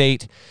Oklahoma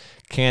State.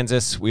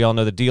 Kansas, we all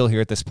know the deal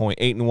here at this point,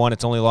 8-1.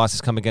 Its only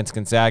losses come against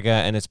Gonzaga,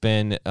 and it's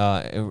been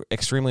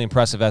extremely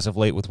impressive as of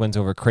late with wins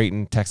over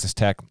Creighton, Texas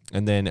Tech,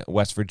 and then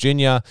West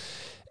Virginia.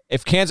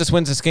 If Kansas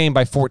wins this game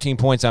by 14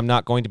 points, I'm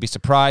not going to be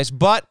surprised,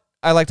 but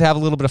I like to have a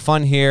little bit of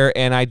fun here,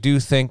 and I do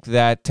think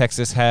that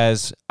Texas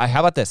has how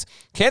about this?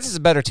 Kansas is a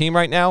better team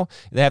right now.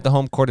 They have the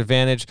home court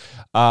advantage.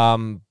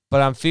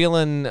 But I'm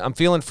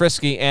feeling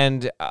frisky,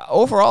 and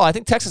overall, I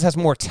think Texas has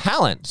more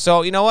talent.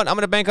 So, you know what? I'm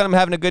going to bank on them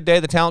having a good day,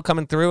 the talent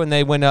coming through, and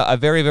they win a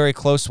very, very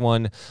close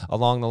one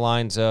along the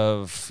lines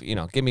of,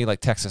 give me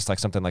like Texas, like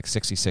something like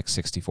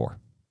 66-64.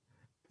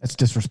 That's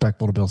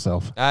disrespectful to Bill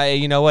Self.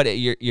 You know what?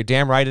 You're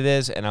damn right it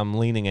is, and I'm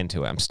leaning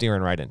into it. I'm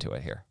steering right into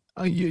it here.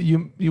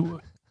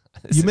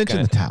 You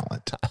mentioned the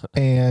talent,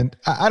 and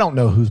I don't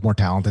know who's more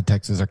talented,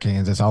 Texas or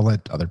Kansas. I'll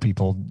let other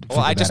people.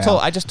 I just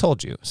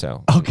told you.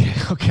 So okay.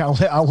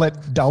 I'll let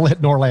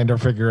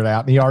Norlander figure it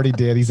out, and he already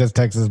did. He says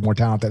Texas is more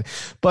talented,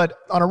 but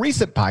on a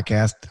recent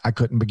podcast, I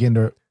couldn't begin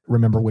to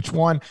remember which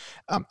one.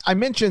 I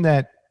mentioned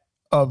that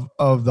of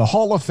the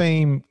Hall of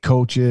Fame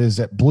coaches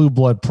at blue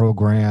blood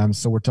programs.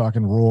 So we're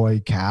talking Roy,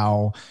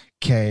 Cal,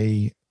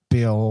 Kay,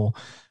 Bill.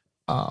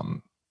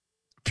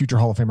 Future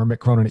Hall of Famer Mick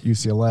Cronin at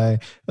UCLA.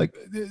 Like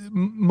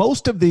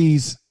most of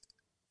these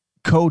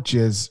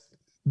coaches,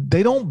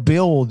 they don't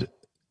build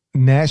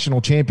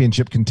national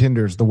championship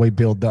contenders the way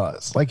Bill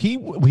does. Like he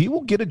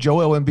will get a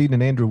Joel Embiid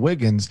and Andrew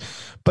Wiggins,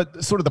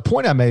 but sort of the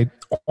point I made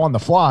on the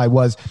fly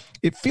was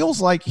it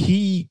feels like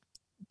he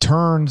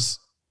turns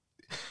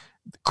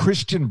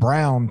Christian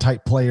Brown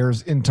type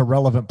players into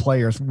relevant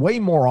players way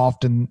more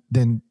often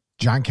than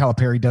John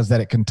Calipari does that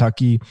at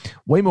Kentucky,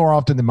 way more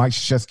often than Mike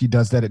Krzyzewski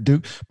does that at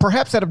Duke,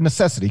 perhaps out of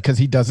necessity because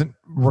he doesn't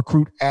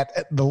recruit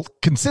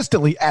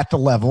consistently at the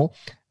level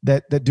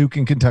that Duke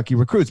and Kentucky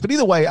recruits. But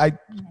either way, I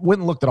went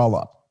and looked it all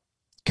up.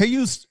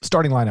 KU's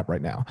starting lineup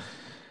right now,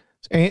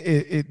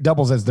 it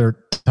doubles as their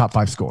top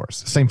 5 scorers,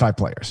 same 5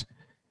 players.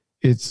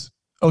 It's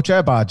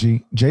Ochai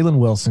Agbaji, Jalen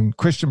Wilson,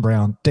 Christian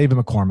Brown, David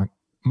McCormick,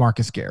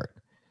 Marcus Garrett.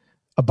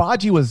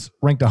 Agbaji was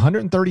ranked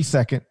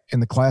 132nd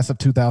in the class of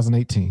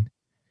 2018.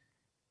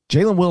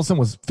 Jalen Wilson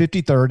was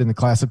 53rd in the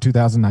class of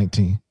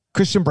 2019.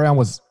 Christian Brown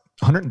was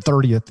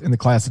 130th in the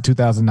class of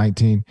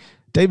 2019.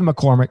 David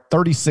McCormick,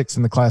 36th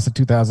in the class of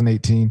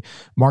 2018.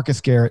 Marcus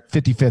Garrett,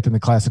 55th in the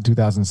class of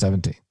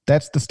 2017.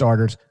 That's the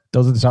starters.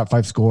 Those are the top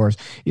 5 scorers.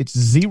 It's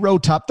 0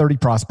 top 30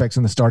 prospects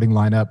in the starting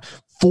lineup,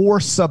 4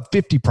 sub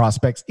 50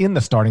 prospects in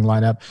the starting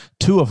lineup,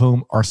 2 of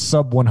whom are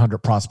sub 100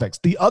 prospects.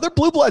 The other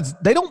Blue Bloods,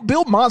 they don't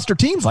build monster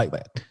teams like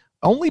that.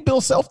 Only Bill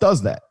Self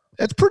does that.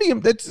 That's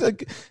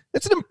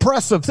an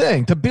impressive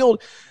thing to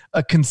build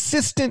a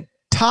consistent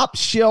top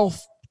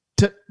shelf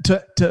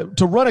to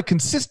run a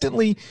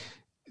consistently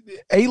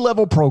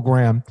A-level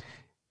program,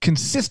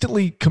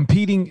 consistently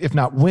competing, if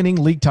not winning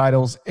league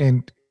titles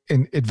and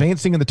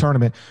advancing in the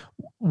tournament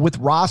with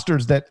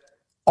rosters that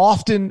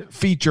often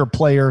feature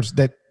players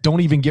that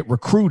don't even get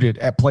recruited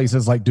at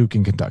places like Duke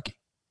and Kentucky.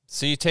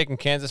 So you taking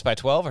Kansas by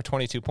 12 or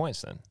 22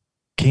 points then?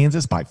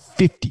 Kansas by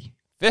 50.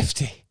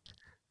 50.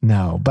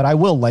 No, but I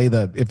will lay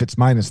if it's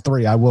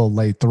 -3, I will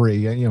lay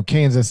 3.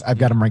 Kansas, I've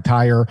got them ranked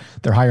higher.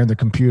 They're higher in the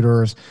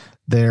computers.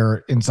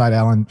 They're inside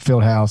Allen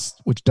Fieldhouse,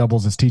 which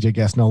doubles as TJ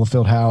Gassnola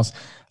Fieldhouse.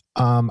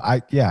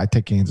 I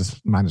take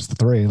Kansas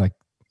 -3. Like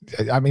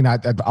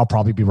I'll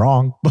probably be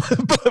wrong,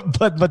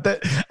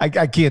 but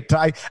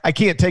I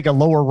can't take a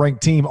lower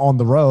ranked team on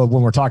the road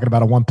when we're talking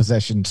about a one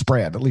possession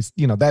spread. At least,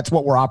 that's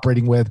what we're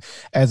operating with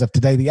as of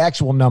today. The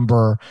actual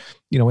number,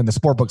 in the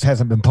sport books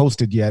hasn't been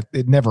posted yet.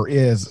 It never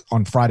is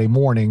on Friday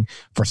morning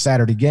for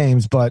Saturday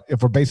games. But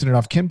if we're basing it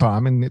off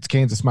KenPom and it's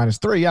Kansas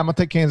 -3, I'm going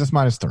to take Kansas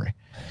 -3.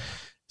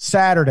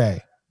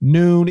 Saturday,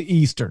 noon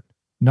Eastern,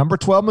 number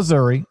 12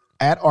 Missouri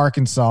at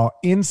Arkansas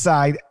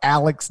inside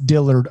Alex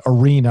Dillard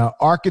Arena.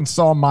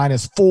 Arkansas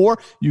 -4.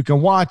 You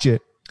can watch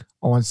it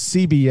on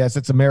CBS.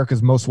 It's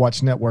America's most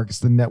watched network. It's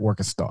the network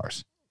of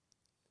stars.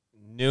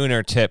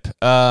 Nooner tip.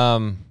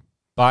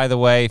 By the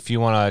way, if you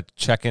want to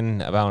check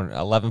in about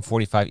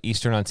 11:45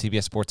 Eastern on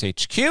CBS Sports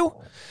HQ,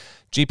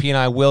 GP and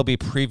I will be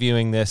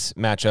previewing this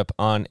matchup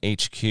on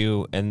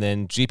HQ, and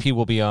then GP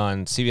will be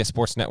on CBS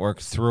Sports Network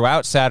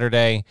throughout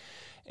Saturday.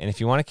 And if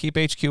you want to keep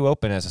HQ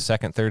open as a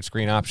second, third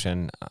screen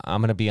option,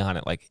 I'm going to be on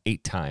it like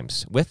 8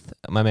 times with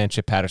my man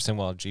Chip Patterson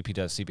while GP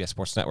does CBS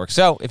Sports Network.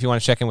 So if you want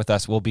to check in with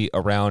us, we'll be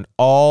around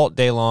all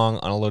day long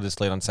on a loaded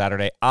slate on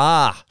Saturday.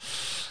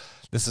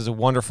 This is a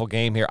wonderful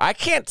game here. I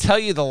can't tell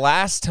you the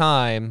last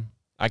time.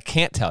 I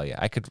can't tell you.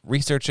 I could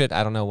research it.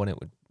 I don't know when it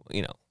would,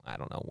 I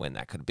don't know when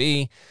that could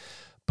be.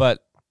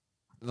 But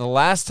the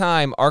last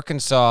time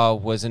Arkansas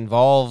was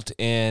involved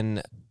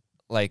in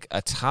like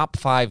a top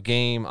 5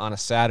 game on a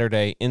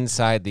Saturday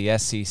inside the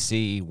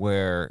SEC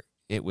where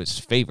it was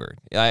favored.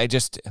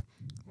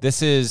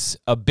 This is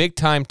a big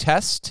time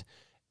test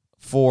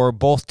for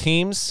both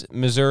teams.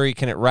 Missouri,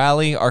 can it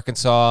rally?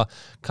 Arkansas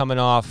coming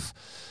off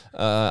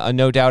a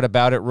no doubt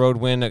about it road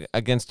win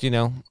against,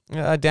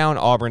 a down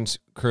Auburn's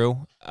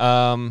crew.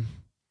 I'm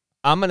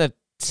going to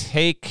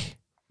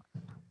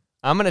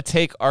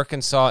take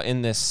Arkansas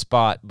in this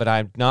spot, but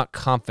I'm not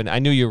confident. I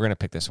knew you were going to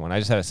pick this one. I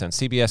just had a sense.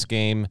 CBS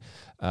game,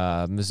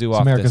 Mizzou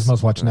off America's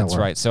most watched network. That's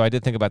right. So I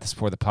did think about this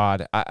before the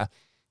pod. I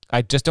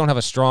just don't have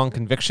a strong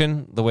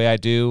conviction the way I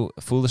do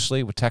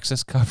foolishly with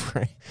Texas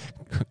covering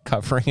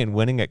and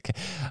winning it.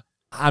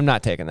 I'm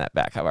not taking that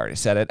back. I've already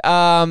said it.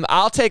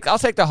 I'll take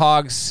the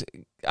Hogs.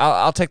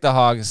 I'll take the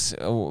Hogs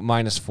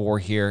 -4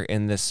 here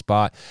in this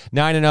spot.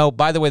 9-0.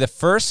 By the way, the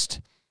first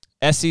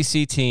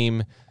SEC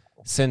team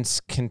since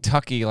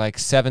Kentucky like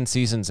 7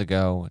 seasons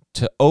ago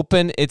to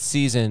open its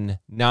season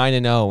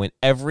 9-0, and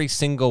every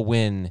single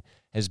win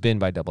has been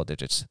by double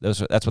digits. That's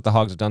what the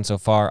Hogs have done so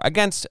far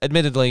against,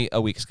 admittedly,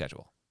 a weak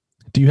schedule.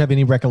 Do you have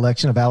any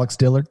recollection of Alex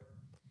Dillard?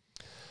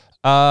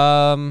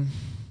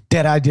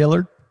 Deadeye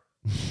Dillard?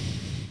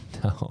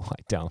 No, I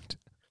don't.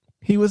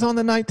 He was on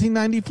the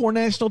 1994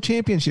 national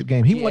championship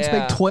game. He once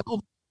made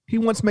 12. He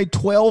once made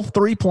 12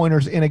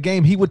 3-pointers in a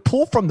game. He would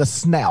pull from the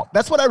snout.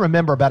 That's what I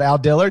remember about Al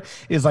Dillard.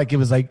 It was like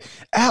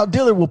Al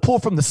Dillard will pull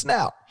from the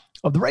snout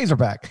of the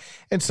Razorback.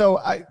 And so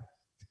I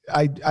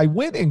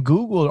went and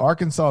Googled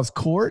Arkansas's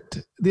court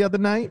the other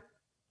night,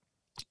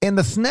 and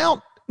the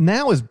snout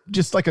now is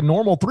just like a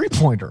normal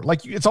 3-pointer.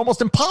 Like, it's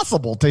almost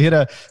impossible to hit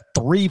a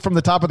 3 from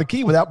the top of the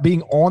key without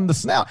being on the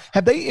snout.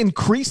 Have they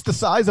increased the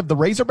size of the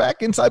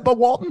Razorback inside Bud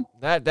Walton?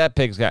 That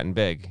pig's gotten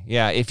big.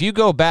 Yeah, if you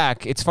go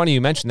back, it's funny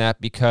you mentioned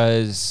that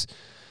because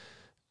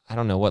I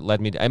don't know what led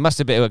me to, it must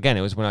have been, again,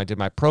 it was when I did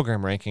my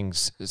program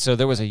rankings. So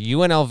there was a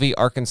UNLV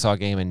Arkansas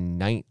game in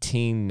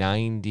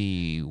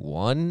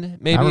 1991,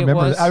 maybe I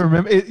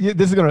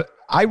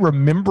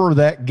remember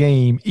that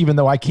game, even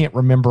though I can't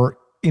remember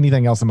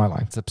anything else in my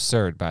life. It's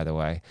absurd, by the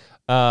way.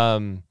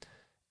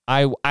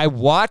 I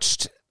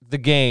watched the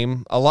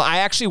game a lot. I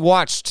actually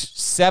watched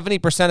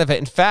 70% of it.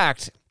 In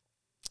fact,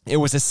 it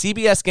was a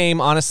CBS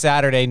game on a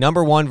Saturday,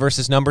 number 1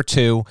 versus number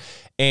 2,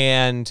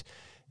 and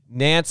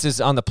Nance is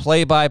on the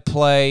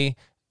play-by-play.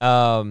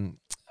 The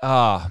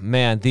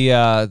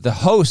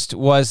host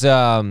was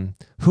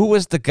who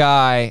was the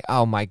guy?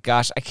 Oh my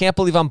gosh, I can't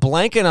believe I'm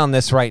blanking on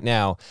this right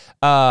now.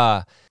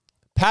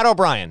 Pat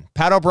O'Brien.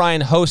 Pat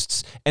O'Brien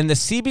hosts, and the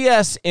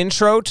CBS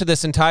intro to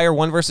this entire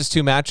 1 versus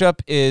 2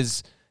 matchup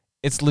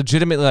it's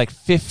legitimately like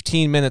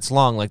 15 minutes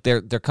long. Like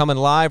they're coming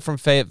live from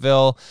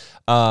Fayetteville,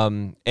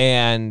 and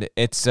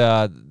it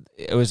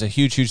was a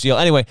huge deal.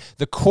 Anyway,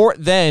 the court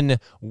then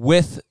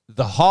with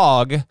the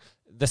hog,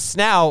 the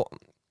snout,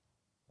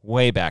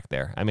 way back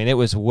there. I mean, it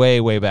was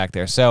way back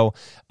there. So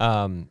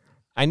I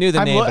knew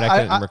the name, but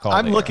I couldn't recall.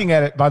 I'm looking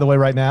at it, by the way,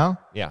 right now.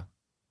 Yeah,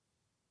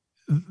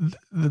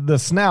 the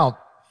snout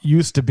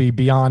used to be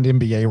beyond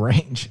NBA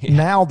range. Yeah.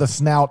 Now the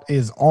snout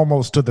is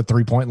almost to the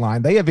 3-point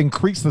line. They have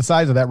increased the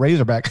size of that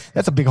Razorback.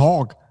 That's a big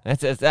hog.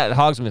 That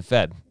hog's been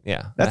fed.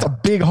 Yeah, that's a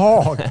big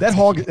hog. That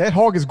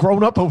hog has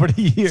grown up over the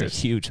years. It's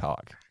a huge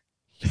hog.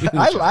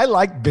 I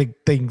like big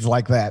things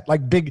like that,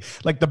 like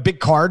the big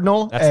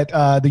cardinal at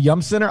the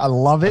Yum Center. I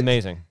love it.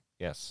 Amazing.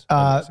 Yes.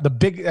 Amazing. The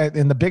big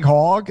and the big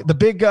hog, the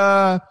big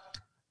the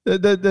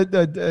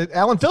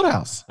Allen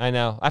Fieldhouse. I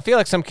know. I feel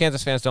like some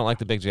Kansas fans don't like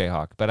the big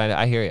Jayhawk, but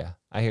I hear you.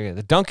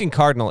 The Duncan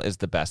Cardinal is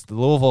the best. The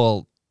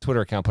Louisville Twitter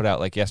account put out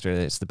like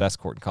yesterday, it's the best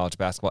court in college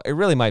basketball. It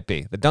really might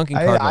be. The Duncan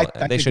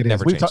Cardinal, they should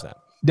never change that.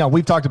 No,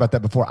 we've talked about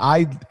that before.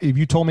 If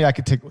you told me I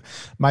could take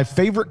my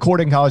favorite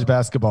court in college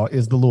basketball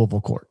is the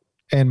Louisville court.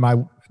 And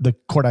the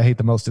court I hate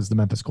the most is the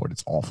Memphis court.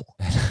 It's awful.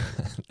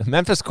 The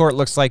Memphis court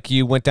looks like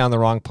you went down the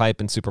wrong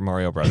pipe in Super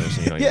Mario Brothers.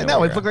 Yeah,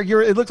 no, it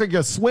looks like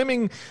you're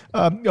swimming.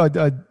 What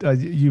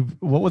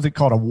was it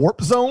called? A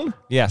warp zone?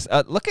 Yes.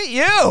 Look at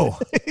you.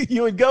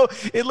 You would go.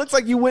 It looks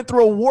like you went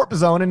through a warp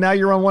zone and now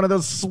you're on one of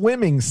those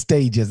swimming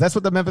stages. That's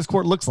what the Memphis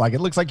court looks like.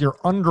 It looks like you're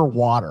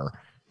underwater.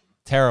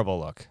 Terrible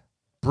look.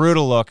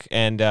 Brutal look,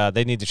 and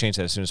they need to change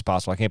that as soon as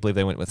possible. I can't believe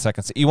they went with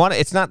second.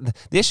 It's not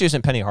the issue.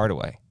 Isn't Penny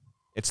Hardaway?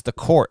 It's the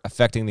court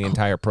affecting the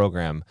entire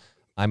program.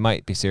 I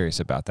might be serious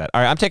about that.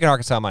 All right, I'm taking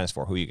Arkansas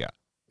 -4. Who you got?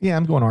 Yeah,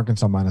 I'm going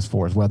Arkansas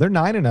 -4 as well. They're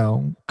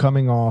 9-0,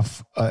 coming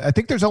off. I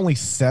think there's only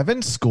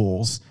 7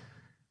 schools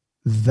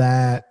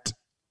that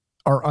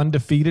are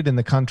undefeated in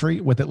the country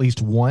with at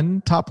least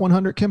one top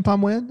 100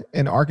 KenPom win,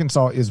 and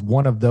Arkansas is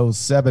one of those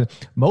 7.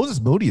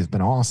 Moses Moody has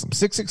been awesome.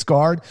 6'6"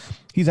 guard.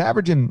 He's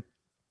averaging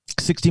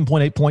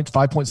 16.8 points,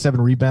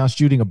 5.7 rebounds,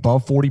 shooting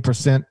above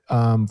 40%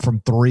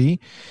 from 3.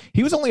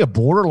 He was only a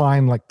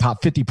borderline like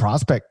top 50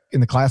 prospect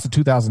in the class of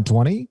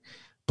 2020,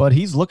 but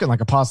he's looking like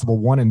a possible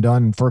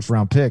one-and-done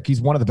first-round pick. He's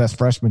one of the best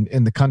freshmen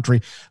in the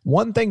country.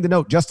 One thing to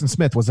note, Justin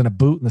Smith was in a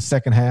boot in the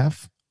second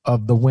half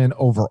of the win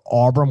over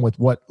Auburn with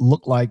what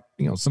looked like,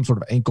 some sort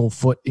of ankle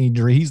foot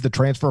injury. He's the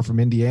transfer from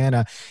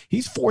Indiana.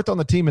 He's 4th on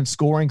the team in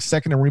scoring,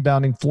 2nd in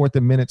rebounding, 4th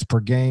in minutes per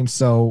game.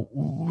 So,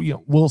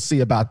 we'll see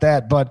about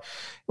that. But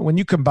when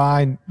you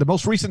combine, the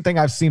most recent thing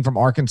I've seen from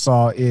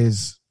Arkansas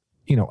is,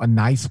 a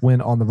nice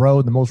win on the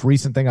road. The most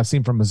recent thing I've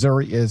seen from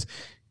Missouri is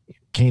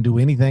can't do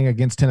anything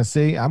against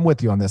Tennessee. I'm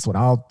with you on this one.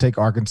 I'll take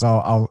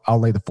Arkansas. I'll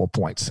lay the 4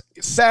 points.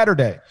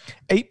 Saturday,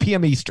 8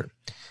 p.m. Eastern,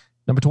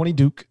 number 20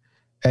 Duke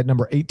at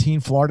number 18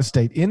 Florida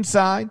State,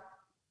 inside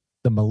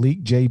the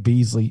Malik J.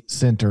 Beasley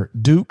Center.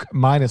 Duke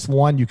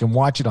 -1. You can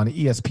watch it on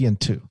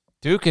ESPN2.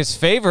 Duke is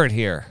favored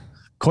here,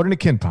 according to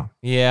KenPom.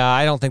 Yeah,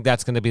 I don't think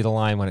that's going to be the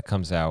line when it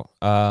comes out.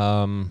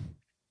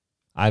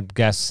 I'm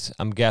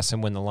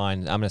guessing when the line,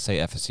 I'm going to say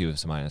FSU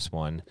is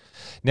 -1.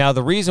 Now,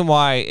 the reason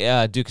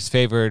why Duke is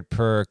favored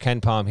per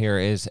KenPom here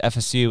is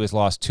FSU has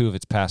lost 2 of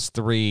its past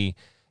 3.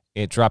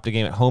 It dropped a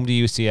game at home to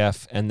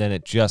UCF, and then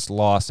it just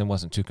lost and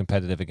wasn't too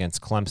competitive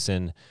against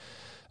Clemson.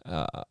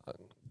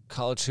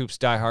 College hoops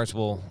diehards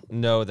will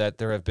know that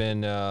there have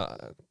been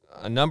a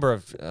number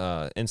of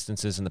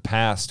instances in the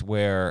past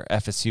where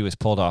FSU has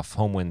pulled off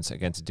home wins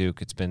against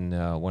Duke. It's been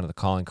one of the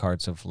calling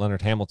cards of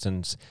Leonard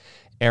Hamilton's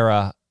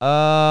era.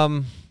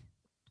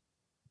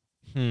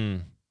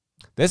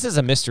 This is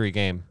a mystery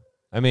game.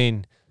 I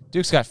mean,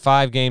 Duke's got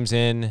 5 games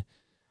in.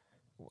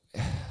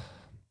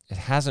 It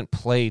hasn't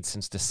played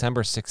since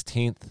December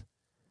 16th.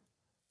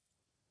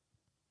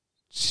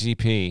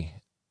 GP.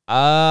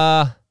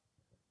 I'm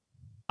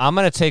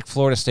going to take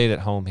Florida State at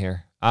home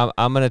here.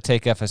 I'm going to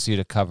take FSU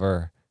to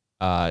cover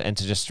and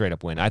to just straight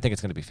up win. I think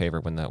it's going to be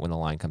favored when the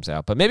line comes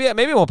out. But maybe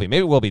it won't be.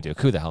 Maybe it will be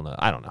Duke. Who the hell knows?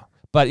 I don't know.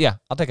 But yeah,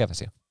 I'll take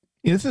FSU.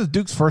 Yeah, this is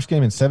Duke's first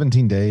game in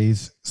 17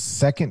 days,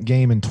 second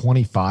game in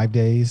 25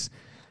 days.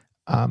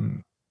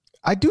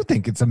 I do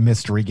think it's a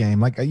mystery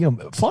game. Like,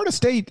 Florida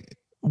State,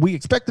 we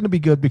expect them to be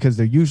good because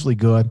they're usually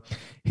good.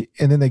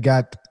 And then they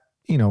got,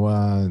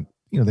 they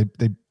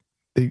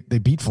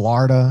beat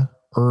Florida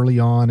early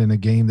on in a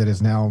game that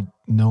is now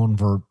known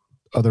for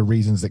other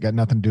reasons that got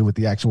nothing to do with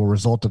the actual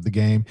result of the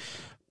game.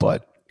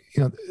 But,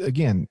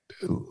 again,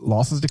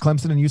 losses to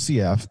Clemson and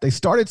UCF. They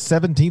started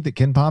 17th at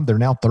KenPom. They're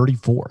now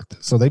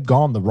 34th. So they've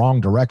gone the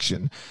wrong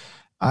direction.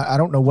 I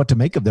don't know what to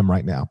make of them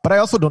right now, but I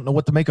also don't know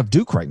what to make of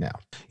Duke right now.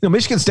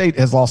 Michigan State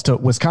has lost to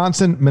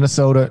Wisconsin,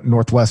 Minnesota,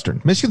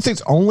 Northwestern. Michigan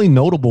State's only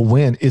notable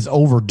win is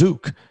over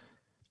Duke.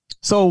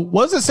 So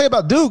what does it say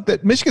about Duke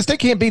that Michigan State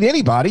can't beat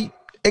anybody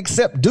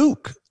except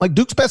Duke? Like,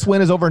 Duke's best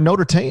win is over a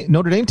Notre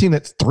Dame team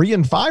that's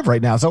 3-5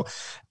 right now. So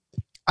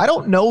I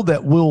don't know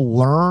that we'll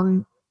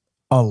learn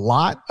a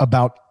lot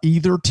about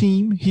either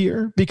team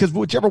here, because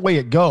whichever way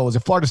it goes,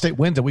 if Florida State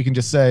wins it, we can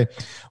just say,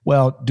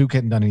 well, Duke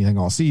hadn't done anything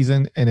all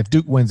season. And if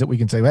Duke wins it, we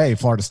can say, hey,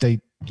 Florida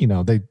State,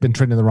 they've been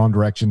trending in the wrong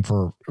direction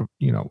for,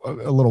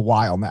 a little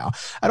while now.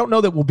 I don't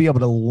know that we'll be able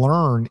to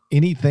learn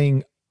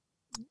anything,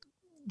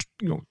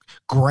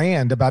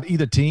 grand about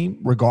either team,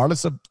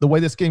 regardless of the way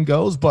this game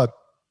goes. But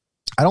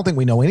I don't think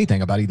we know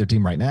anything about either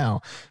team right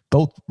now.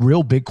 Both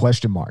real big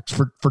question marks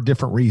for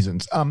different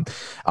reasons.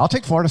 I'll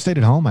take Florida State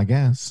at home, I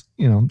guess.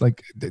 I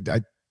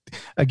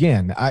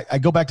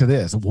go back to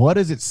this. What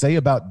does it say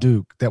about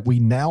Duke that we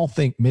now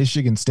think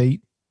Michigan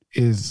State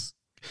is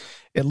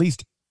at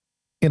least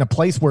in a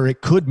place where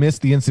it could miss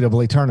the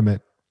NCAA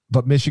tournament,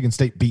 but Michigan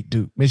State beat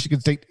Duke? Michigan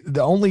State,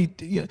 the only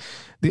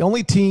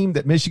team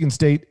that Michigan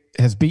State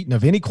has beaten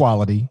of any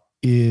quality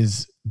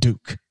is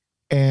Duke.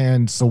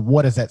 And so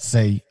what does that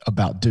say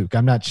about Duke?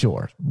 I'm not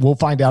sure. We'll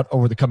find out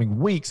over the coming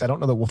weeks. I don't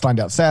know that we'll find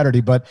out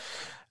Saturday, but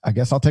I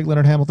guess I'll take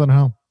Leonard Hamilton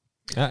home.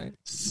 All right.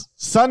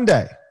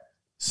 Sunday,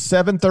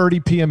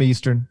 7:30 p.m.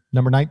 Eastern,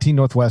 number 19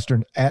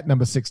 Northwestern at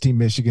number 16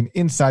 Michigan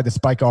inside the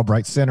Spike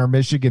Albright Center.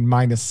 Michigan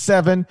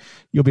 -7.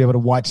 You'll be able to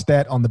watch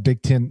that on the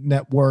Big Ten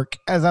Network.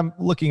 As I'm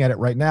looking at it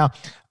right now,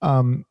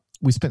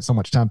 we spent so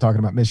much time talking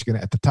about Michigan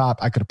at the top.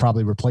 I could have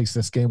probably replaced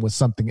this game with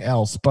something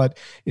else, but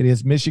it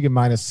is Michigan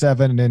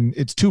 -7, and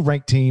it's two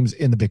ranked teams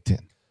in the Big Ten.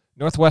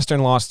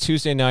 Northwestern lost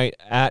Tuesday night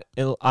at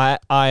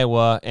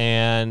Iowa,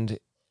 and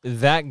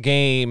that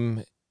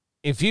game,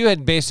 if you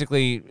had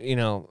basically,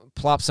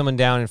 plopped someone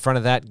down in front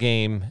of that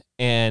game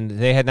and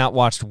they had not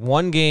watched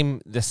one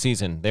game this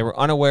season, they were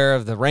unaware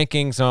of the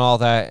rankings and all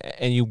that,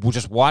 and you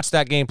just watched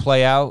that game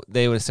play out,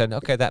 they would have said,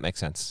 okay, that makes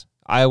sense.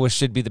 Iowa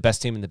should be the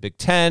best team in the Big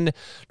Ten.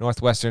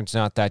 Northwestern's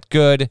not that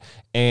good,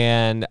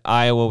 and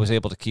Iowa was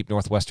able to keep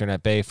Northwestern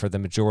at bay for the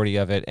majority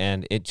of it,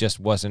 and it just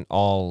wasn't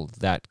all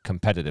that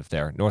competitive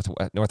there.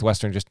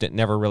 Northwestern just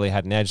never really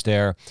had an edge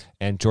there,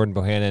 and Jordan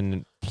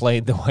Bohannon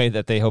played the way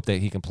that they hope that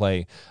he can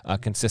play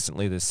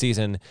consistently this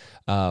season.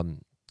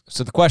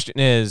 So the question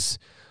is,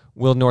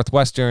 will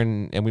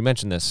Northwestern, and we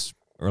mentioned this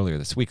earlier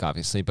this week,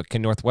 obviously, but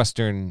can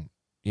Northwestern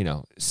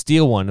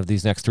steal one of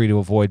these next three to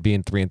avoid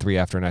being 3-3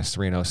 after a nice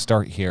 3-0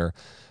 start here?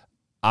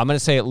 I'm going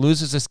to say it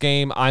loses this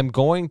game. I'm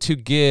going to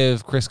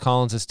give Chris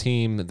Collins'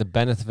 team the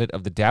benefit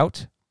of the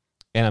doubt,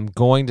 and I'm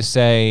going to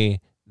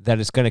say that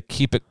it's going to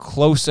keep it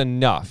close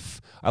enough.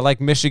 I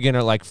like Michigan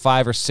at like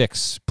 5 or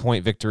 6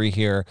 point victory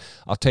here.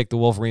 I'll take the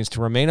Wolverines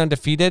to remain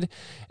undefeated,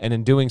 and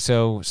in doing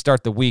so,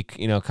 start the week,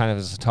 kind of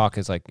as a talk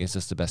is like, is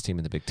this the best team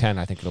in the Big Ten?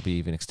 I think it'll be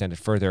even extended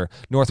further.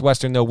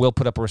 Northwestern, though, will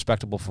put up a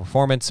respectable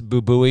performance. Boo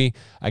Booey,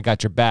 I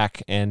got your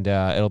back, and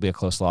it'll be a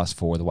close loss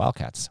for the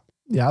Wildcats.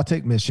 Yeah, I'll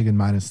take Michigan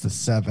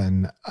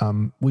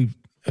 -7. We've,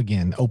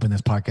 again, opened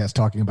this podcast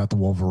talking about the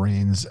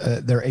Wolverines.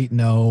 They're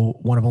 8-0,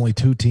 one of only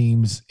 2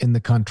 teams in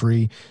the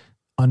country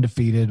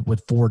undefeated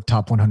with 4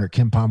 top 100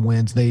 KenPom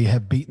wins. They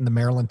have beaten the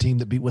Maryland team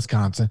that beat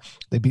Wisconsin.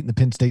 They've beaten the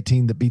Penn State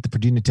team that beat the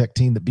Virginia Tech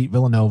team that beat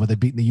Villanova. They've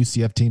beaten the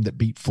UCF team that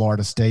beat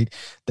Florida State.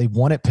 They've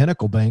won at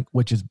Pinnacle Bank,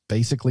 which is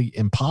basically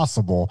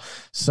impossible.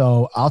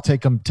 So I'll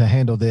take them to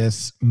handle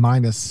this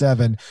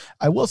 -7.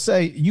 I will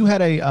say you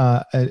had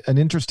an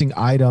interesting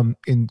item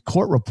in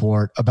Court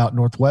Report about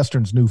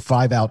Northwestern's new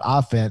 5-out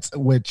offense,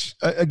 which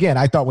again,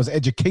 I thought was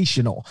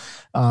educational.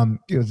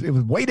 It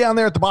was way down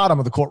there at the bottom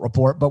of the Court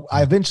Report, but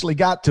I eventually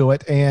got to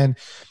it. And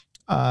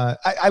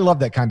I love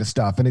that kind of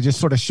stuff. And it just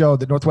sort of showed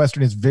that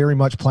Northwestern is very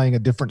much playing a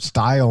different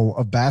style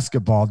of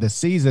basketball this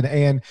season.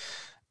 And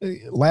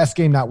last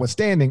game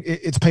notwithstanding,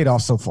 it's paid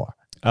off so far.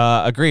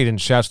 Agreed.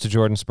 And shouts to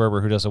Jordan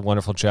Sperber, who does a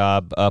wonderful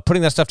job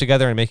putting that stuff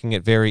together and making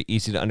it very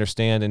easy to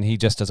understand. And he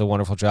just does a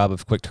wonderful job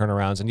of quick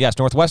turnarounds. And yes,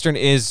 Northwestern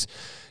is...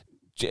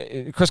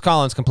 Chris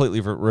Collins completely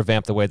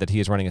revamped the way that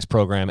he is running his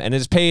program, and it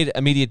has paid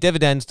immediate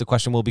dividends. The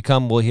question will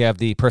become, will he have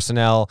the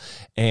personnel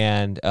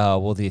and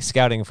will the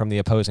scouting from the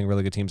opposing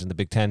really good teams in the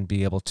Big Ten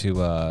be able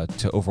to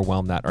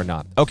overwhelm that or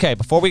not? Okay,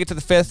 before we get to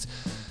the 5th,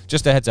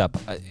 just a heads up.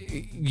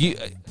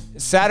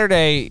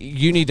 Saturday,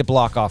 you need to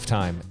block off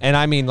time, and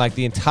I mean like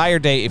the entire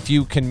day if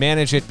you can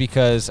manage it,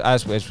 because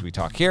as we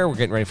talk here, we're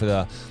getting ready for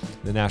the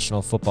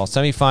National Football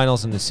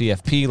Semifinals and the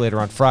CFP later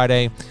on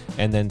Friday,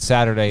 and then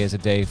Saturday is a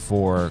day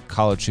for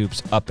college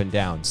hoops up and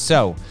down.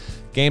 So,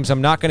 games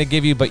I'm not going to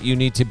give you, but you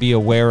need to be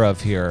aware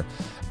of here.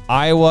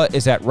 Iowa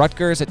is at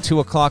Rutgers at 2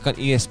 o'clock on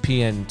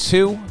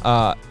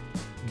ESPN2.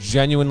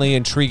 Genuinely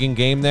intriguing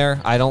game there.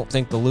 I don't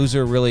think the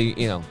loser really,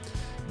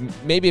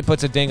 maybe it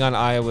puts a ding on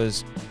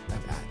Iowa's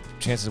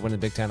chances of winning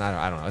the Big Ten.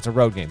 I don't know. It's a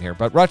road game here.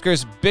 But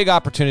Rutgers, big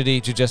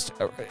opportunity to just...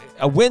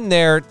 A win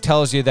there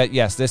tells you that,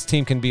 yes, this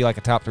team can be like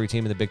a top 3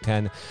 team in the Big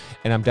Ten,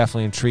 and I'm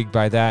definitely intrigued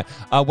by that.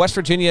 West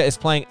Virginia is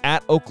playing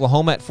at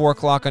Oklahoma at 4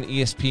 o'clock on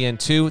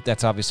ESPN2.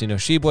 That's obviously no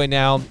Sheboy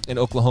now, and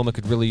Oklahoma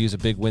could really use a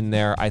big win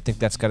there. I think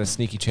that's got a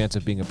sneaky chance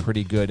of being a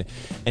pretty good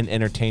and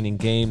entertaining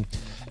game.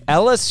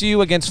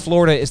 LSU against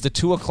Florida is the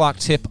 2 o'clock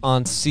tip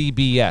on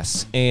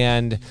CBS,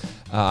 and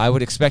I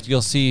would expect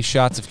you'll see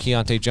shots of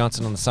Keontae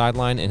Johnson on the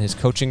sideline in his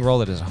coaching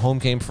role. It is a home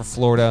game for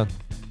Florida.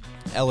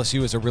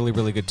 LSU is a really,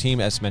 really good team,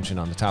 as mentioned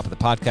on the top of the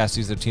podcast.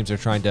 These are the teams that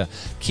are trying to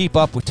keep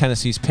up with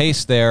Tennessee's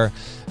pace there.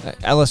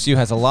 LSU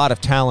has a lot of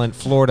talent.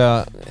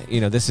 Florida,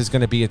 this is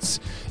going to be it's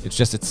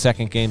just its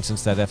second game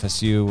since that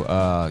FSU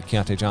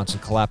Keontae Johnson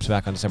collapsed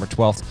back on December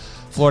 12th.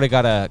 Florida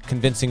got a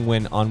convincing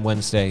win on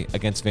Wednesday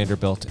against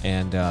Vanderbilt,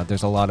 and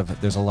there's a lot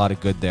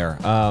of good there.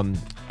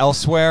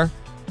 Elsewhere,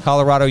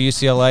 Colorado,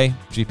 UCLA.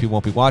 GP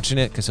won't be watching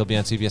it because he'll be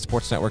on CBS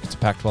Sports Network. It's a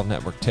Pac-12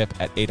 network tip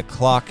at 8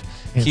 o'clock.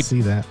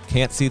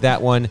 Can't see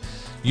that one.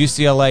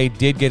 UCLA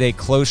did get a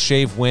close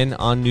shave win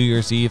on New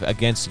Year's Eve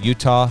against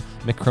Utah.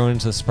 Mick Cronin,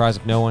 to the surprise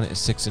of no one, is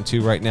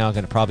 6-2 right now.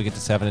 Going to probably get to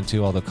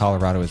 7-2, although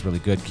Colorado is really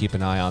good. Keep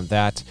an eye on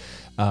that.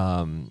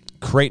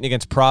 Creighton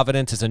against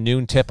Providence is a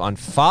noon tip on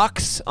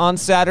Fox on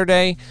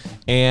Saturday,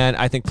 and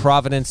I think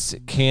Providence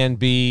can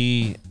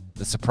be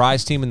the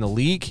surprise team in the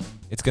league.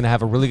 It's going to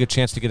have a really good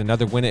chance to get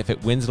another win. If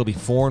it wins, it'll be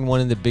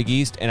 4-1 in the Big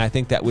East, and I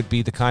think that would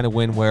be the kind of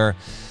win where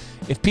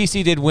if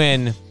PC did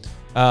win,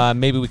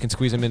 maybe we can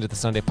squeeze them into the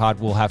Sunday pod.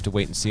 We'll have to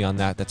wait and see on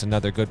that. That's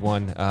another good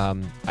one.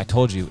 I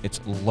told you, it's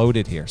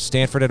loaded here.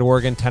 Stanford at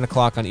Oregon, 10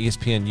 o'clock on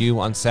ESPNU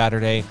on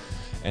Saturday.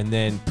 And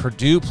then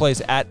Purdue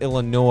plays at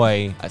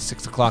Illinois at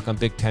 6 o'clock on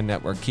Big Ten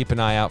Network. Keep an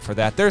eye out for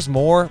that. There's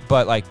more,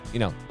 but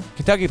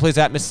Kentucky plays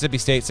at Mississippi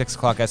State, 6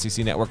 o'clock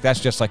SEC Network. That's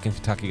just like, can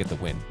Kentucky get the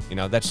win?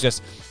 That's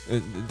just,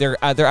 they're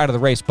out of the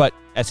race, but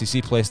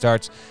SEC play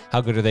starts.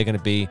 How good are they going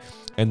to be?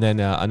 And then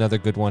another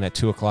good one at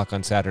 2 o'clock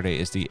on Saturday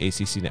is the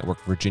ACC Network,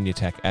 Virginia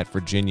Tech at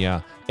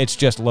Virginia. It's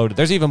just loaded.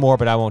 There's even more,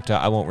 but I won't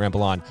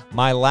ramble on.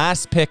 My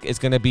last pick is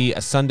going to be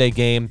a Sunday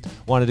game.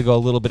 Wanted to go a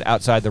little bit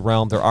outside the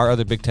realm. There are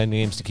other Big Ten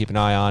games to keep an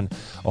eye on.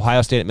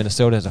 Ohio State at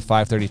Minnesota has a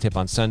 5:30 tip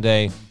on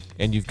Sunday.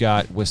 And you've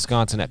got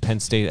Wisconsin at Penn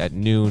State at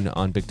noon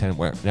on Big Ten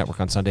Network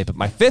on Sunday. But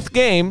my fifth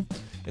game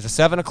is a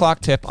 7 o'clock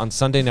tip on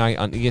Sunday night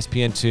on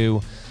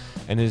ESPN2.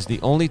 And it is the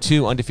only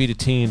two undefeated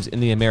teams in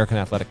the American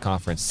Athletic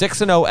Conference.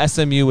 6-0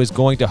 SMU is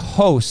going to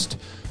host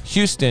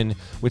Houston,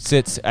 which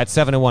sits at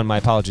 7-1. My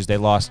apologies. They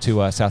lost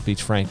to South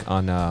Beach Frank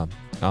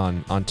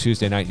on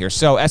Tuesday night here.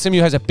 So SMU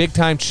has a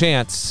big-time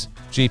chance,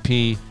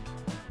 GP.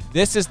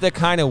 This is the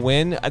kind of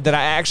win that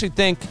I actually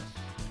think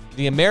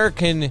the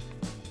American,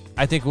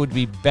 I think, would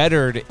be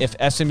bettered if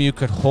SMU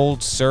could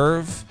hold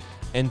serve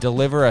and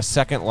deliver a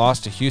second loss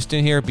to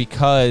Houston here,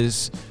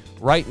 because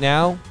right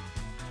now,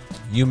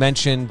 you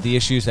mentioned the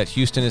issues that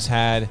Houston has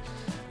had.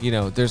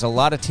 There's a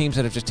lot of teams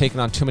that have just taken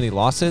on too many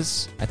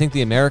losses. I think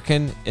the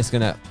American is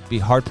going to be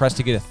hard-pressed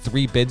to get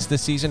 3 bids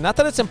this season. Not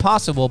that it's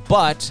impossible,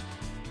 but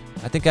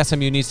I think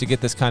SMU needs to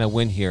get this kind of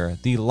win here.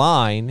 The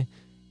line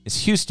is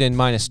Houston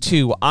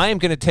 -2. I am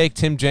going to take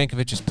Tim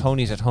Jankovic's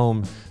Ponies at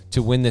home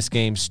to win this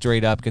game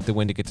straight up, get the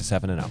win to get to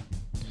 7-0.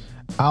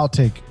 I'll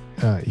take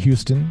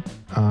Houston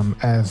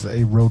as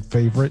a road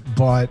favorite,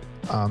 but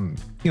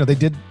they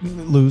did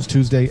lose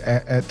Tuesday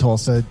at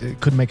Tulsa.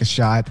 Couldn't make a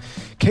shot.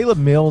 Caleb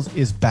Mills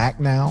is back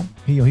now.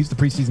 He's the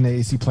preseason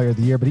AAC Player of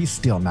the Year, but he's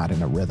still not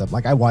in a rhythm.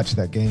 Like, I watched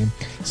that game.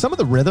 Some of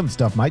the rhythm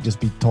stuff might just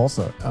be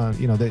Tulsa.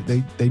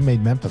 They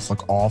made Memphis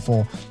look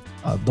awful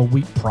the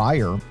week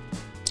prior.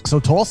 So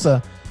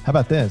Tulsa, how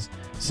about this?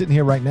 Sitting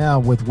here right now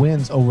with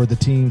wins over the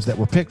teams that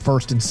were picked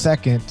first and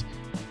second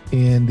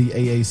in the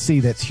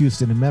AAC. That's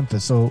Houston and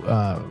Memphis. So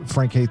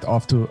Frank Haith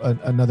off to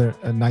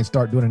a nice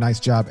start, doing a nice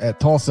job at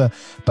Tulsa.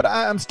 But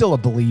I'm still a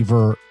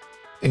believer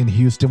in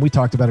Houston. We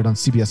talked about it on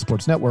CBS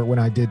Sports Network when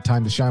I did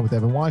Time to Shine with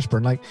Evan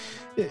Washburn. Like,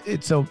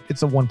 it's a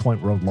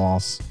 1-point road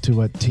loss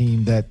to a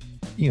team that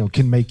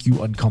can make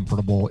you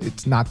uncomfortable.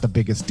 It's not the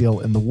biggest deal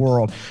in the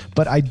world.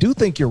 But I do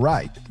think you're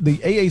right. The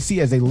AAC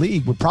as a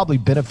league would probably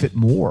benefit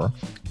more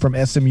from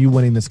SMU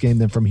winning this game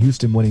than from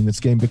Houston winning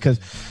this game, because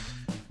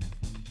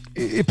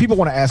if people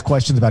want to ask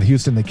questions about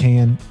Houston, they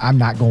can. I'm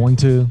not going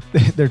to.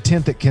 They're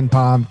 10th at Ken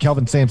Pom.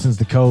 Kelvin Sampson's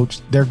the coach.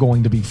 They're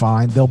going to be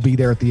fine. They'll be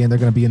there at the end. They're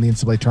going to be in the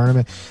NCAA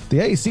tournament. The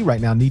AAC right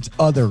now needs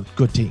other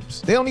good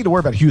teams. They don't need to worry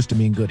about Houston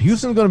being good.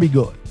 Houston's going to be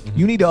good. Mm-hmm.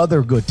 You need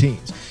other good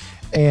teams.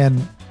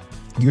 And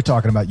you're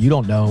talking about, you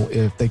don't know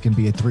if they can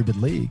be a 3-bid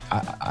league.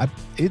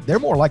 They're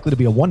more likely to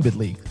be a 1-bid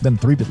league than a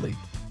 3-bid league.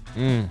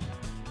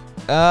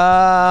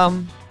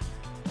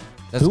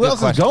 Who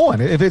else is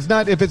going? If it's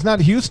not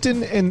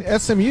Houston and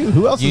SMU,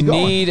 who else is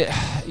going?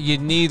 You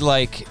need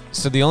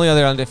so the only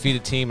other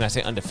undefeated team, and I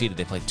say undefeated,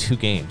 they played 2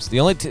 games.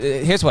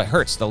 Here's what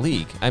hurts the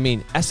league. I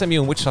mean, SMU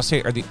and Wichita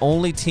State are the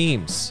only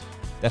teams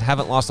that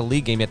haven't lost a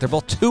league game yet. They're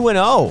both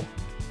 2-0.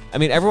 I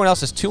mean, everyone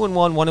else is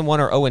 2-1, 1-1,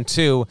 or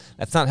 0-2.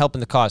 That's not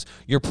helping the cause.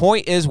 Your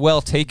point is well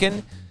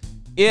taken.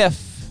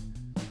 If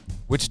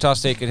Wichita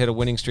State could hit a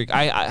winning streak,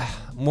 I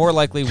more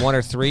likely 1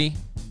 or 3.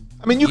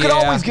 I mean, you could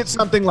always get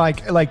something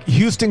like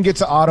Houston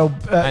gets an auto,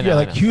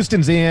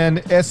 Houston's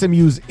in,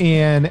 SMU's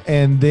in,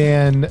 and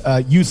then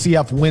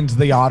UCF wins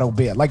the auto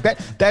bid. Like that.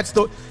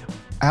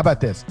 How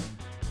about this?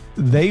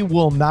 They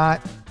will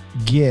not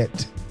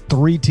get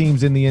 3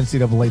 teams in the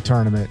NCAA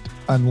tournament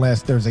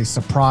unless there's a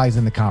surprise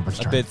in the conference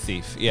tournament. A bid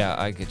thief. Yeah,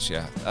 I get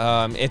you.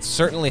 It's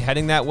certainly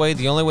heading that way.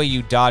 The only way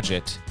you dodge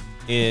it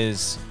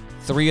is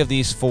 3 of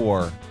these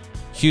 4,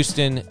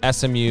 Houston,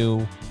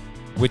 SMU,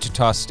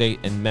 Wichita State,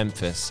 and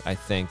Memphis, I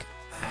think.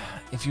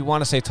 If you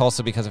want to say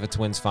Tulsa because of its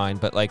wins, fine.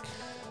 But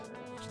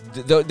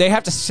they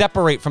have to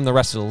separate from the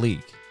rest of the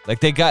league. Like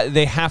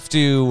they have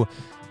to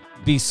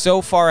be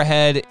so far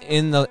ahead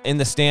in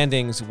the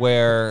standings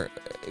where,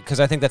 because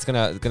I think that's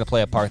gonna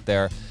play a part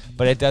there.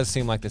 But it does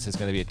seem like this is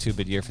going to be a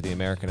 2-bid year for the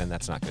American, and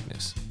that's not good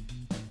news.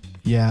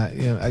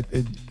 Yeah,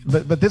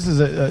 but this is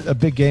a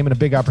big game and a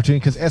big opportunity,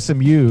 because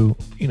SMU,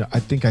 I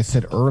think I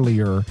said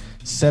earlier,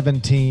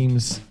 7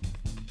 teams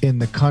in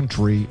the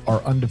country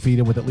are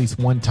undefeated with at least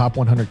 1 top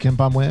 100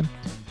 KenPom win.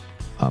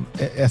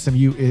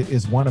 SMU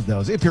is one of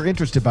those. If you're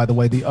interested, by the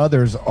way, the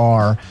others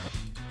are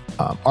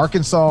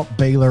Arkansas,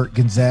 Baylor,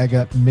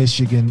 Gonzaga,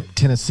 Michigan,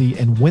 Tennessee,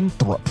 and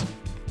Winthrop.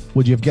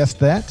 Would you have guessed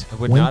that? I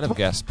would not have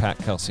guessed Pat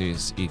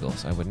Kelsey's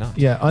Eagles. I would not.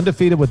 Yeah,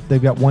 undefeated they've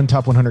got 1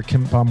 top 100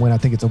 KenPom win. I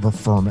think it's over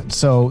Furman.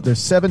 So there's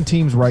 7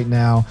 teams right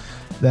now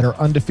that are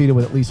undefeated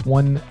with at least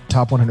 1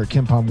 top 100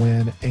 KenPom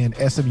win, and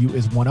SMU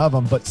is one of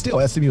them. But still,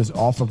 SMU is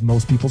off of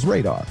most people's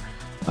radar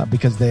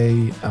because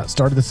they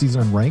started the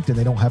season unranked and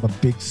they don't have a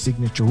big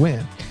signature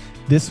win.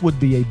 This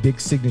would be a big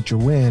signature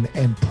win,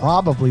 and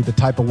probably the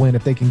type of win,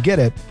 if they can get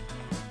it,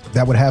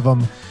 that would have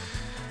them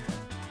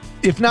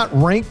if not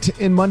ranked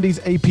in Monday's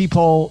AP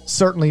poll,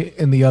 certainly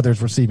in the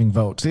others receiving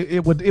votes.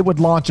 It would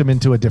launch him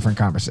into a different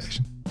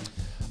conversation.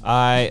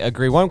 I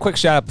agree. One quick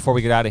shout out before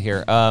we get out of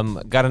here.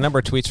 Got a number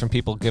of tweets from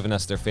people giving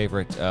us their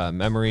favorite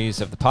memories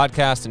of the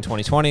podcast in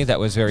 2020. That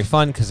was very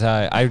fun because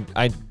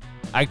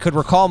I could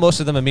recall most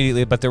of them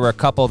immediately, but there were a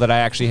couple that I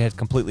actually had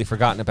completely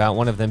forgotten about.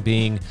 One of them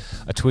being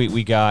a tweet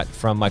we got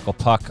from Michael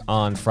Puck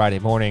on Friday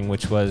morning,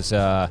 which was,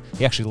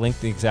 he actually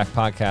linked the exact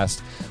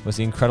podcast, was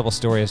the incredible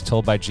story as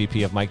told by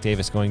GP of Mike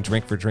Davis going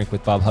drink for drink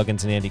with Bob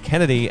Huggins and Andy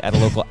Kennedy at a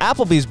local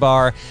Applebee's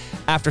bar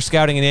after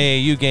scouting an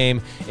AAU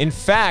game. In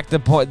fact,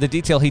 the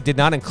detail he did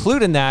not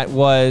include in that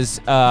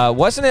was,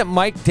 wasn't it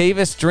Mike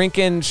Davis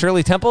drinking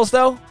Shirley Temples,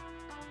 though?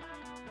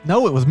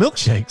 No, it was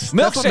milkshakes.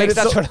 Milkshakes,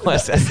 that's what it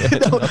was.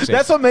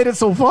 That's what made it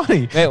so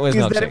funny. It was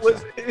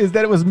milkshakes.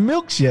 That it was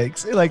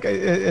milkshakes. Like,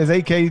 as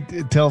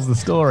AK tells the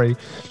story,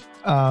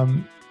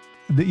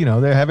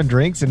 they're having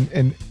drinks,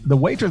 and the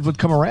waitress would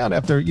come around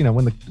after,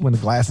 when the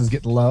glasses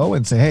get low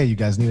and say, "Hey, you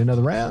guys need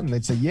another round?" And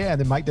they'd say, "Yeah." And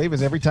then Mike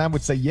Davis every time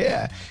would say,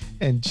 "Yeah,"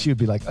 and she would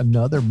be like,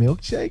 "Another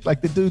milkshake?" Like,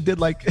 the dude did,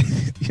 like,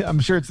 I'm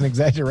sure it's an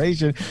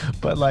exaggeration,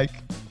 but like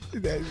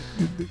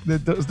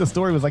the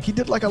story was like he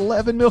did like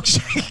 11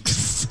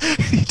 milkshakes.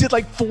 He did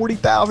like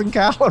 40,000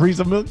 calories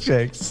of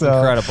milkshakes. So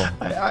incredible.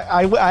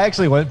 I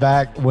actually went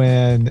back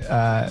when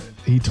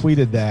he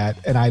tweeted that,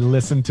 and I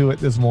listened to it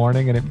this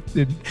morning, and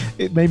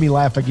it made me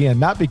laugh again.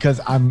 Not because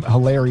I'm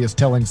hilarious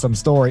telling some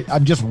story.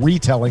 I'm just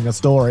retelling a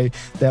story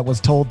that was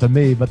told to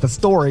me, but the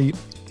story,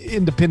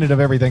 independent of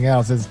everything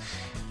else,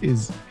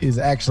 is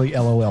actually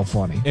LOL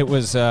funny. It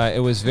was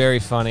very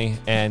funny,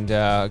 and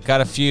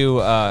got a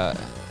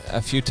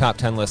few top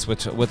 10 lists,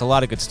 with a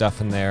lot of good stuff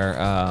in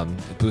there.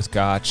 Booth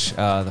Gotch,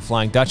 the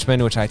Flying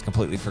Dutchman, which I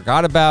completely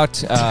forgot about.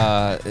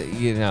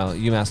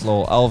 UMass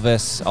Lowell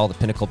Elvis, all the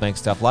Pinnacle Bank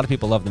stuff. A lot of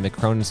people love the Mick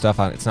Cronin stuff.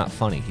 It's not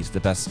funny. He's the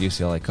best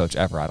UCLA coach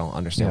ever. I don't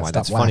understand why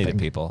that's funny to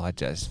people.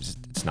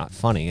 It's not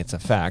funny. It's a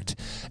fact.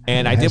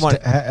 And I did want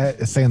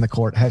to stay in the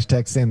court.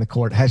 Hashtag stay in the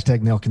court.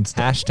 Hashtag Nell can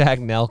stay. Hashtag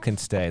Nell can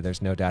stay.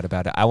 There's no doubt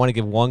about it. I want to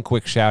give one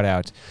quick shout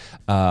out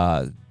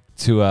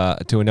to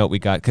a note we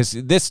got, because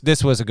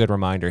this was a good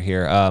reminder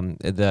here.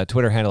 The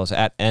Twitter handle is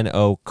at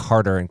NO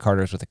Carter, and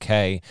Carter's with a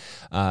K.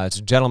 It's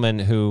a gentleman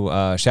who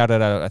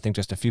shouted out, I think,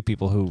 just a few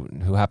people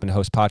who happen to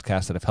host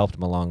podcasts that have helped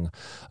him along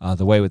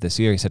the way with this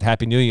year. He said,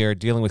 "Happy New Year.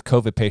 Dealing with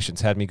COVID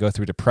patients had me go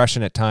through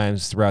depression at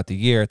times throughout the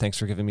year. Thanks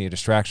for giving me a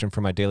distraction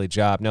from my daily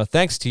job." No,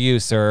 thanks to you,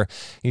 sir.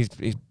 He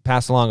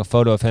passed along a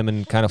photo of him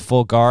in kind of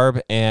full garb,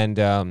 and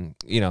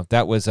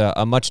that was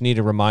a much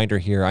needed reminder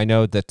here. I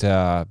know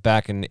that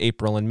back in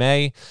April and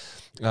May,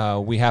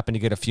 we happen to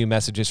get a few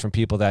messages from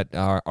people that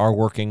are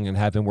working and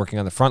have been working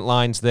on the front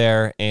lines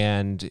there,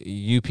 and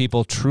you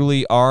people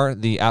truly are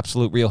the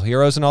absolute real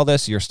heroes in all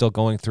this. You're still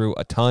going through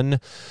a ton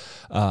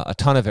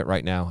of it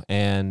right now,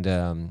 and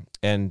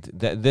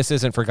this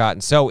isn't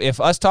forgotten. So if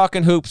us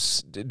talking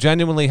hoops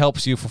genuinely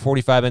helps you for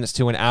 45 minutes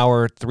to an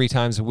hour 3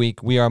 times a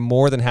week, we are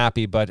more than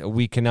happy, but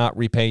we cannot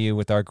repay you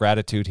with our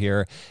gratitude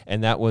here.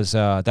 And that was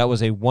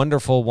a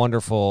wonderful,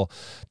 wonderful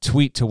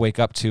tweet to wake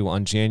up to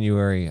on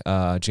January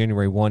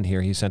 1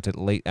 here. He sent it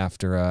late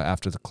after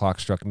the clock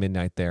struck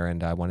midnight there,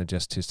 and I wanted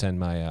just to send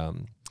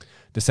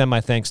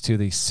my thanks to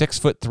the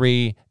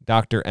 6'3"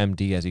 Dr.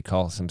 MD, as he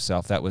calls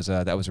himself. That was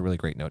a really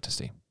great note to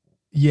see.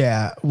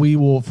 Yeah, we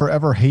will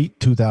forever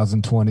hate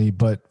 2020,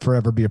 but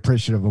forever be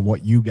appreciative of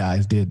what you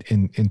guys did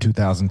in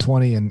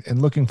 2020,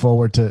 and looking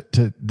forward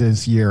to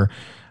this year.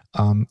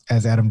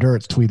 As Adam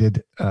Duritz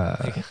tweeted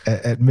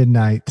at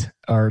midnight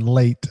or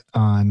late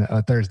on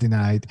Thursday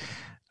night,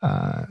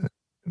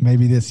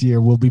 maybe this year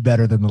will be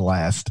better than the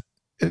last.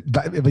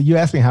 But you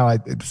asked me how I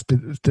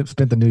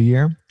spent the new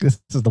year.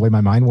 This is the way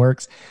my mind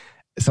works.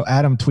 So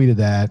Adam tweeted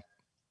that,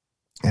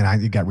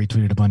 and it got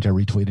retweeted a bunch. I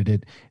retweeted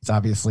it. It's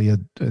obviously a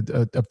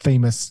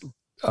famous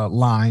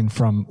line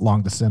from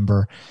Long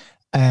December.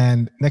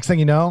 And next thing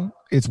you know,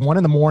 it's 1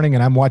 a.m,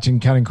 and I'm watching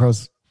Counting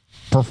Crows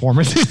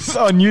performances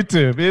on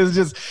YouTube. It was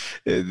just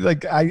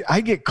like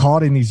I get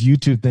caught in these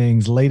YouTube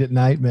things late at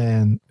night,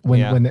 man,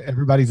 when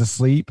everybody's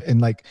asleep. And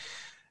like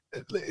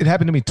it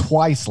happened to me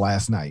twice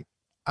last night.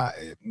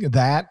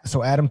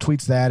 So Adam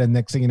tweets that, and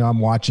next thing you know, I'm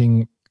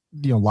watching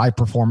live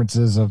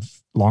performances of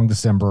Long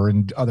December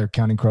and other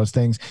Counting Crows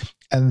things.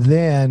 And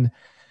then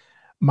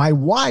my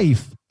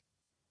wife,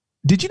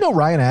 did you know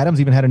Ryan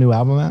Adams even had a new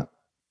album out?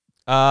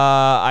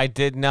 I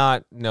did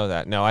not know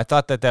that. No, I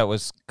thought that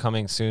was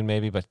coming soon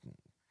maybe, but.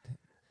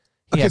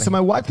 Okay, so my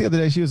wife the other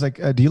day, she was like,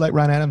 "Do you like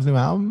Ryan Adams' new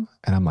album?"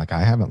 And I'm like,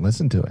 "I haven't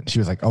listened to it." And she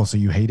was like, "Oh, so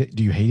you hate it?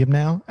 Do you hate him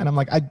now?" And I'm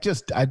like, I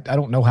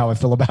don't know how I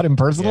feel about him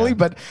personally,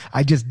 but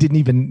I just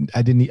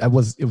it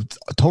was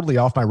totally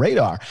off my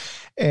radar.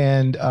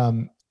 And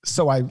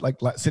so I like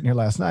sitting here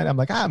last night, I'm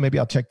like, maybe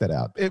I'll check that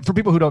out. For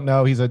people who don't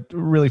know, he's a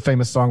really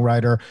famous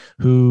songwriter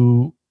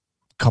who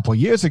a couple of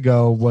years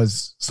ago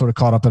was sort of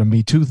caught up in a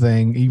Me Too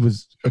thing. He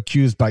was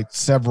accused by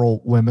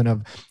several women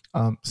of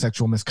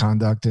sexual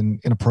misconduct and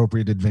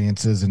inappropriate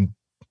advances and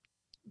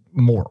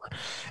more.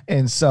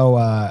 And so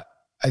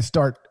I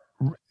start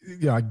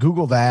I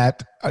Google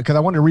that because I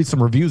wanted to read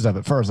some reviews of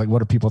it first. Like, what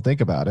do people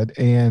think about it?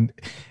 And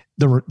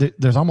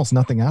there's almost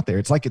nothing out there.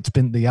 It's like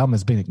the album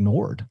has been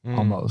ignored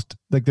almost.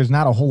 Like there's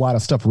not a whole lot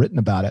of stuff written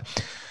about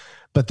it.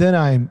 But then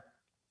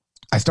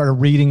I started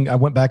reading. I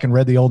went back and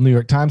read the old New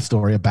York Times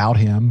story about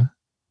him,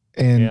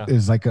 and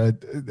there's like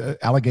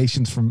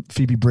allegations from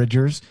Phoebe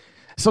Bridgers.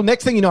 So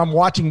next thing you know, I'm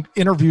watching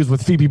interviews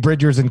with Phoebe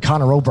Bridgers and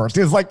Connor Oberst.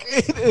 It was like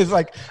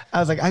I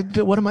was like,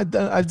 what am I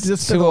done? I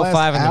just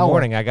 2:05 in the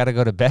morning. I got to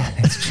go to bed.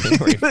 It's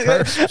January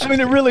 1st. I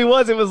mean, it really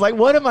was. It was like,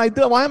 what am I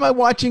doing? Why am I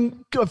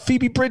watching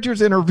Phoebe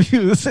Bridgers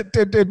interviews at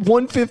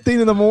 1:15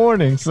 in the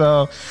morning?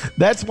 So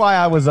that's why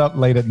I was up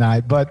late at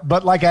night.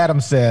 But like Adam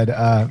said,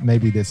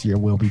 maybe this year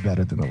will be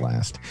better than the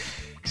last.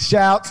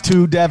 Shouts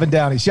to Devin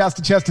Downey. Shouts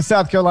to Chester,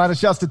 South Carolina.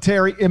 Shouts to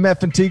Terry,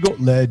 MF and Teagle,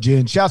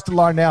 legend. Shouts to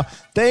Larnell.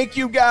 Thank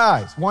you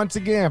guys once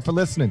again for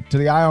listening to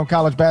the Eye on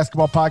College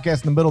Basketball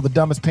Podcast in the middle of the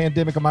dumbest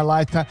pandemic of my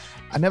lifetime.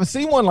 I never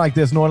seen one like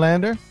this,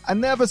 Norlander. I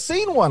never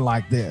seen one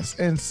like this.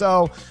 And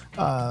so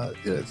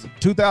it's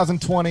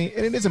 2020,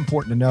 and it is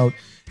important to note,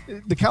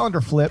 the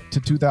calendar flipped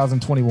to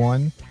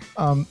 2021.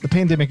 The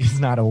pandemic is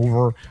not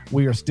over.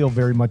 We are still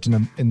very much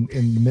in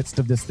the midst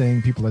of this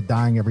thing. People are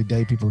dying every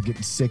day. People are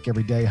getting sick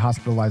every day,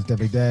 hospitalized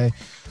every day.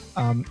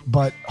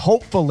 But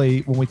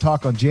hopefully when we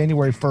talk on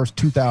January 1st,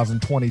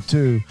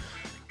 2022,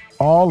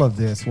 all of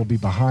this will be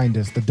behind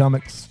us. The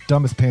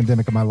dumbest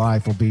pandemic of my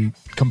life will be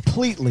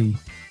completely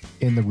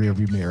in the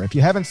rearview mirror. If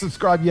you haven't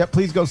subscribed yet,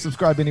 please go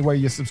subscribe anywhere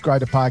you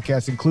subscribe to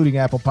podcasts, including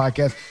Apple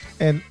Podcasts.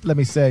 And let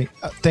me say,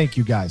 thank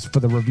you guys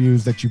for the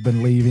reviews that you've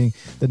been leaving.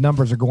 The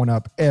numbers are going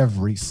up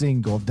every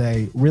single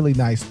day. Really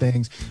nice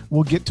things.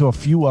 We'll get to a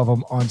few of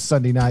them on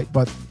Sunday night,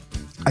 but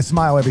I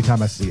smile every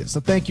time I see it. So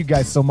thank you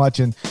guys so much.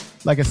 And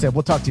like I said,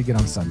 we'll talk to you again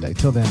on Sunday.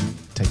 Till then,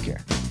 take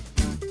care.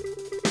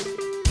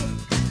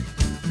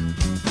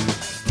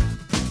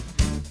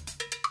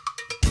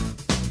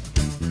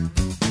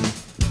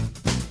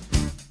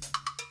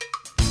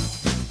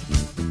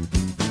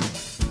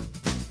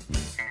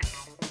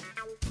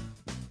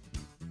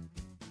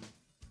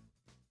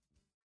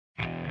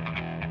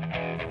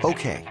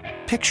 Okay,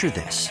 picture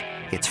this.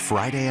 It's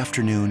Friday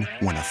afternoon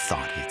when a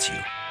thought hits you.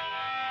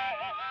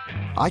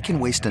 I can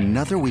waste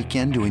another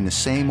weekend doing the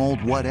same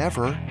old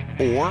whatever,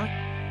 or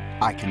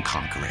I can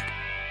conquer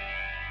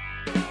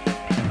it.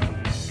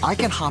 I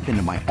can hop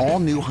into my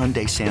all-new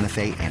Hyundai Santa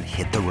Fe and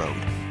hit the road.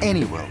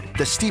 Any road.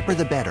 The steeper,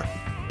 the better.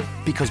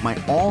 Because my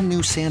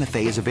all-new Santa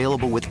Fe is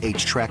available with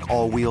H-Track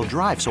all-wheel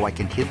drive, so I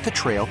can hit the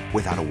trail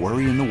without a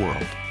worry in the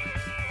world.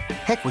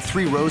 Heck, with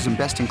 3 rows and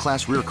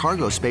best-in-class rear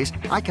cargo space,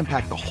 I can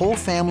pack the whole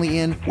family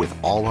in with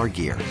all our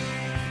gear.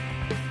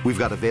 We've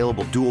got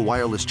available dual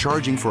wireless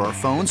charging for our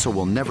phones, so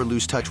we'll never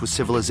lose touch with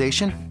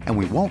civilization, and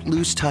we won't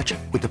lose touch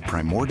with the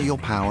primordial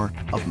power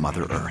of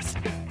Mother Earth.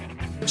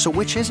 So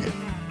which is it?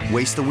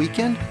 Waste the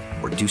weekend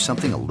or do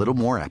something a little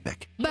more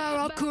epic?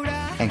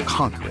 And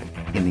conquer it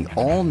in the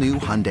all-new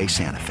Hyundai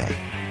Santa Fe.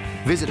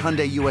 Visit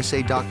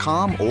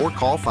HyundaiUSA.com or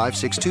call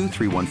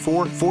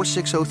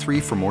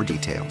 562-314-4603 for more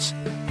details.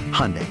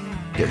 Hyundai,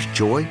 there's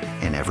joy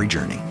in every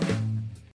journey.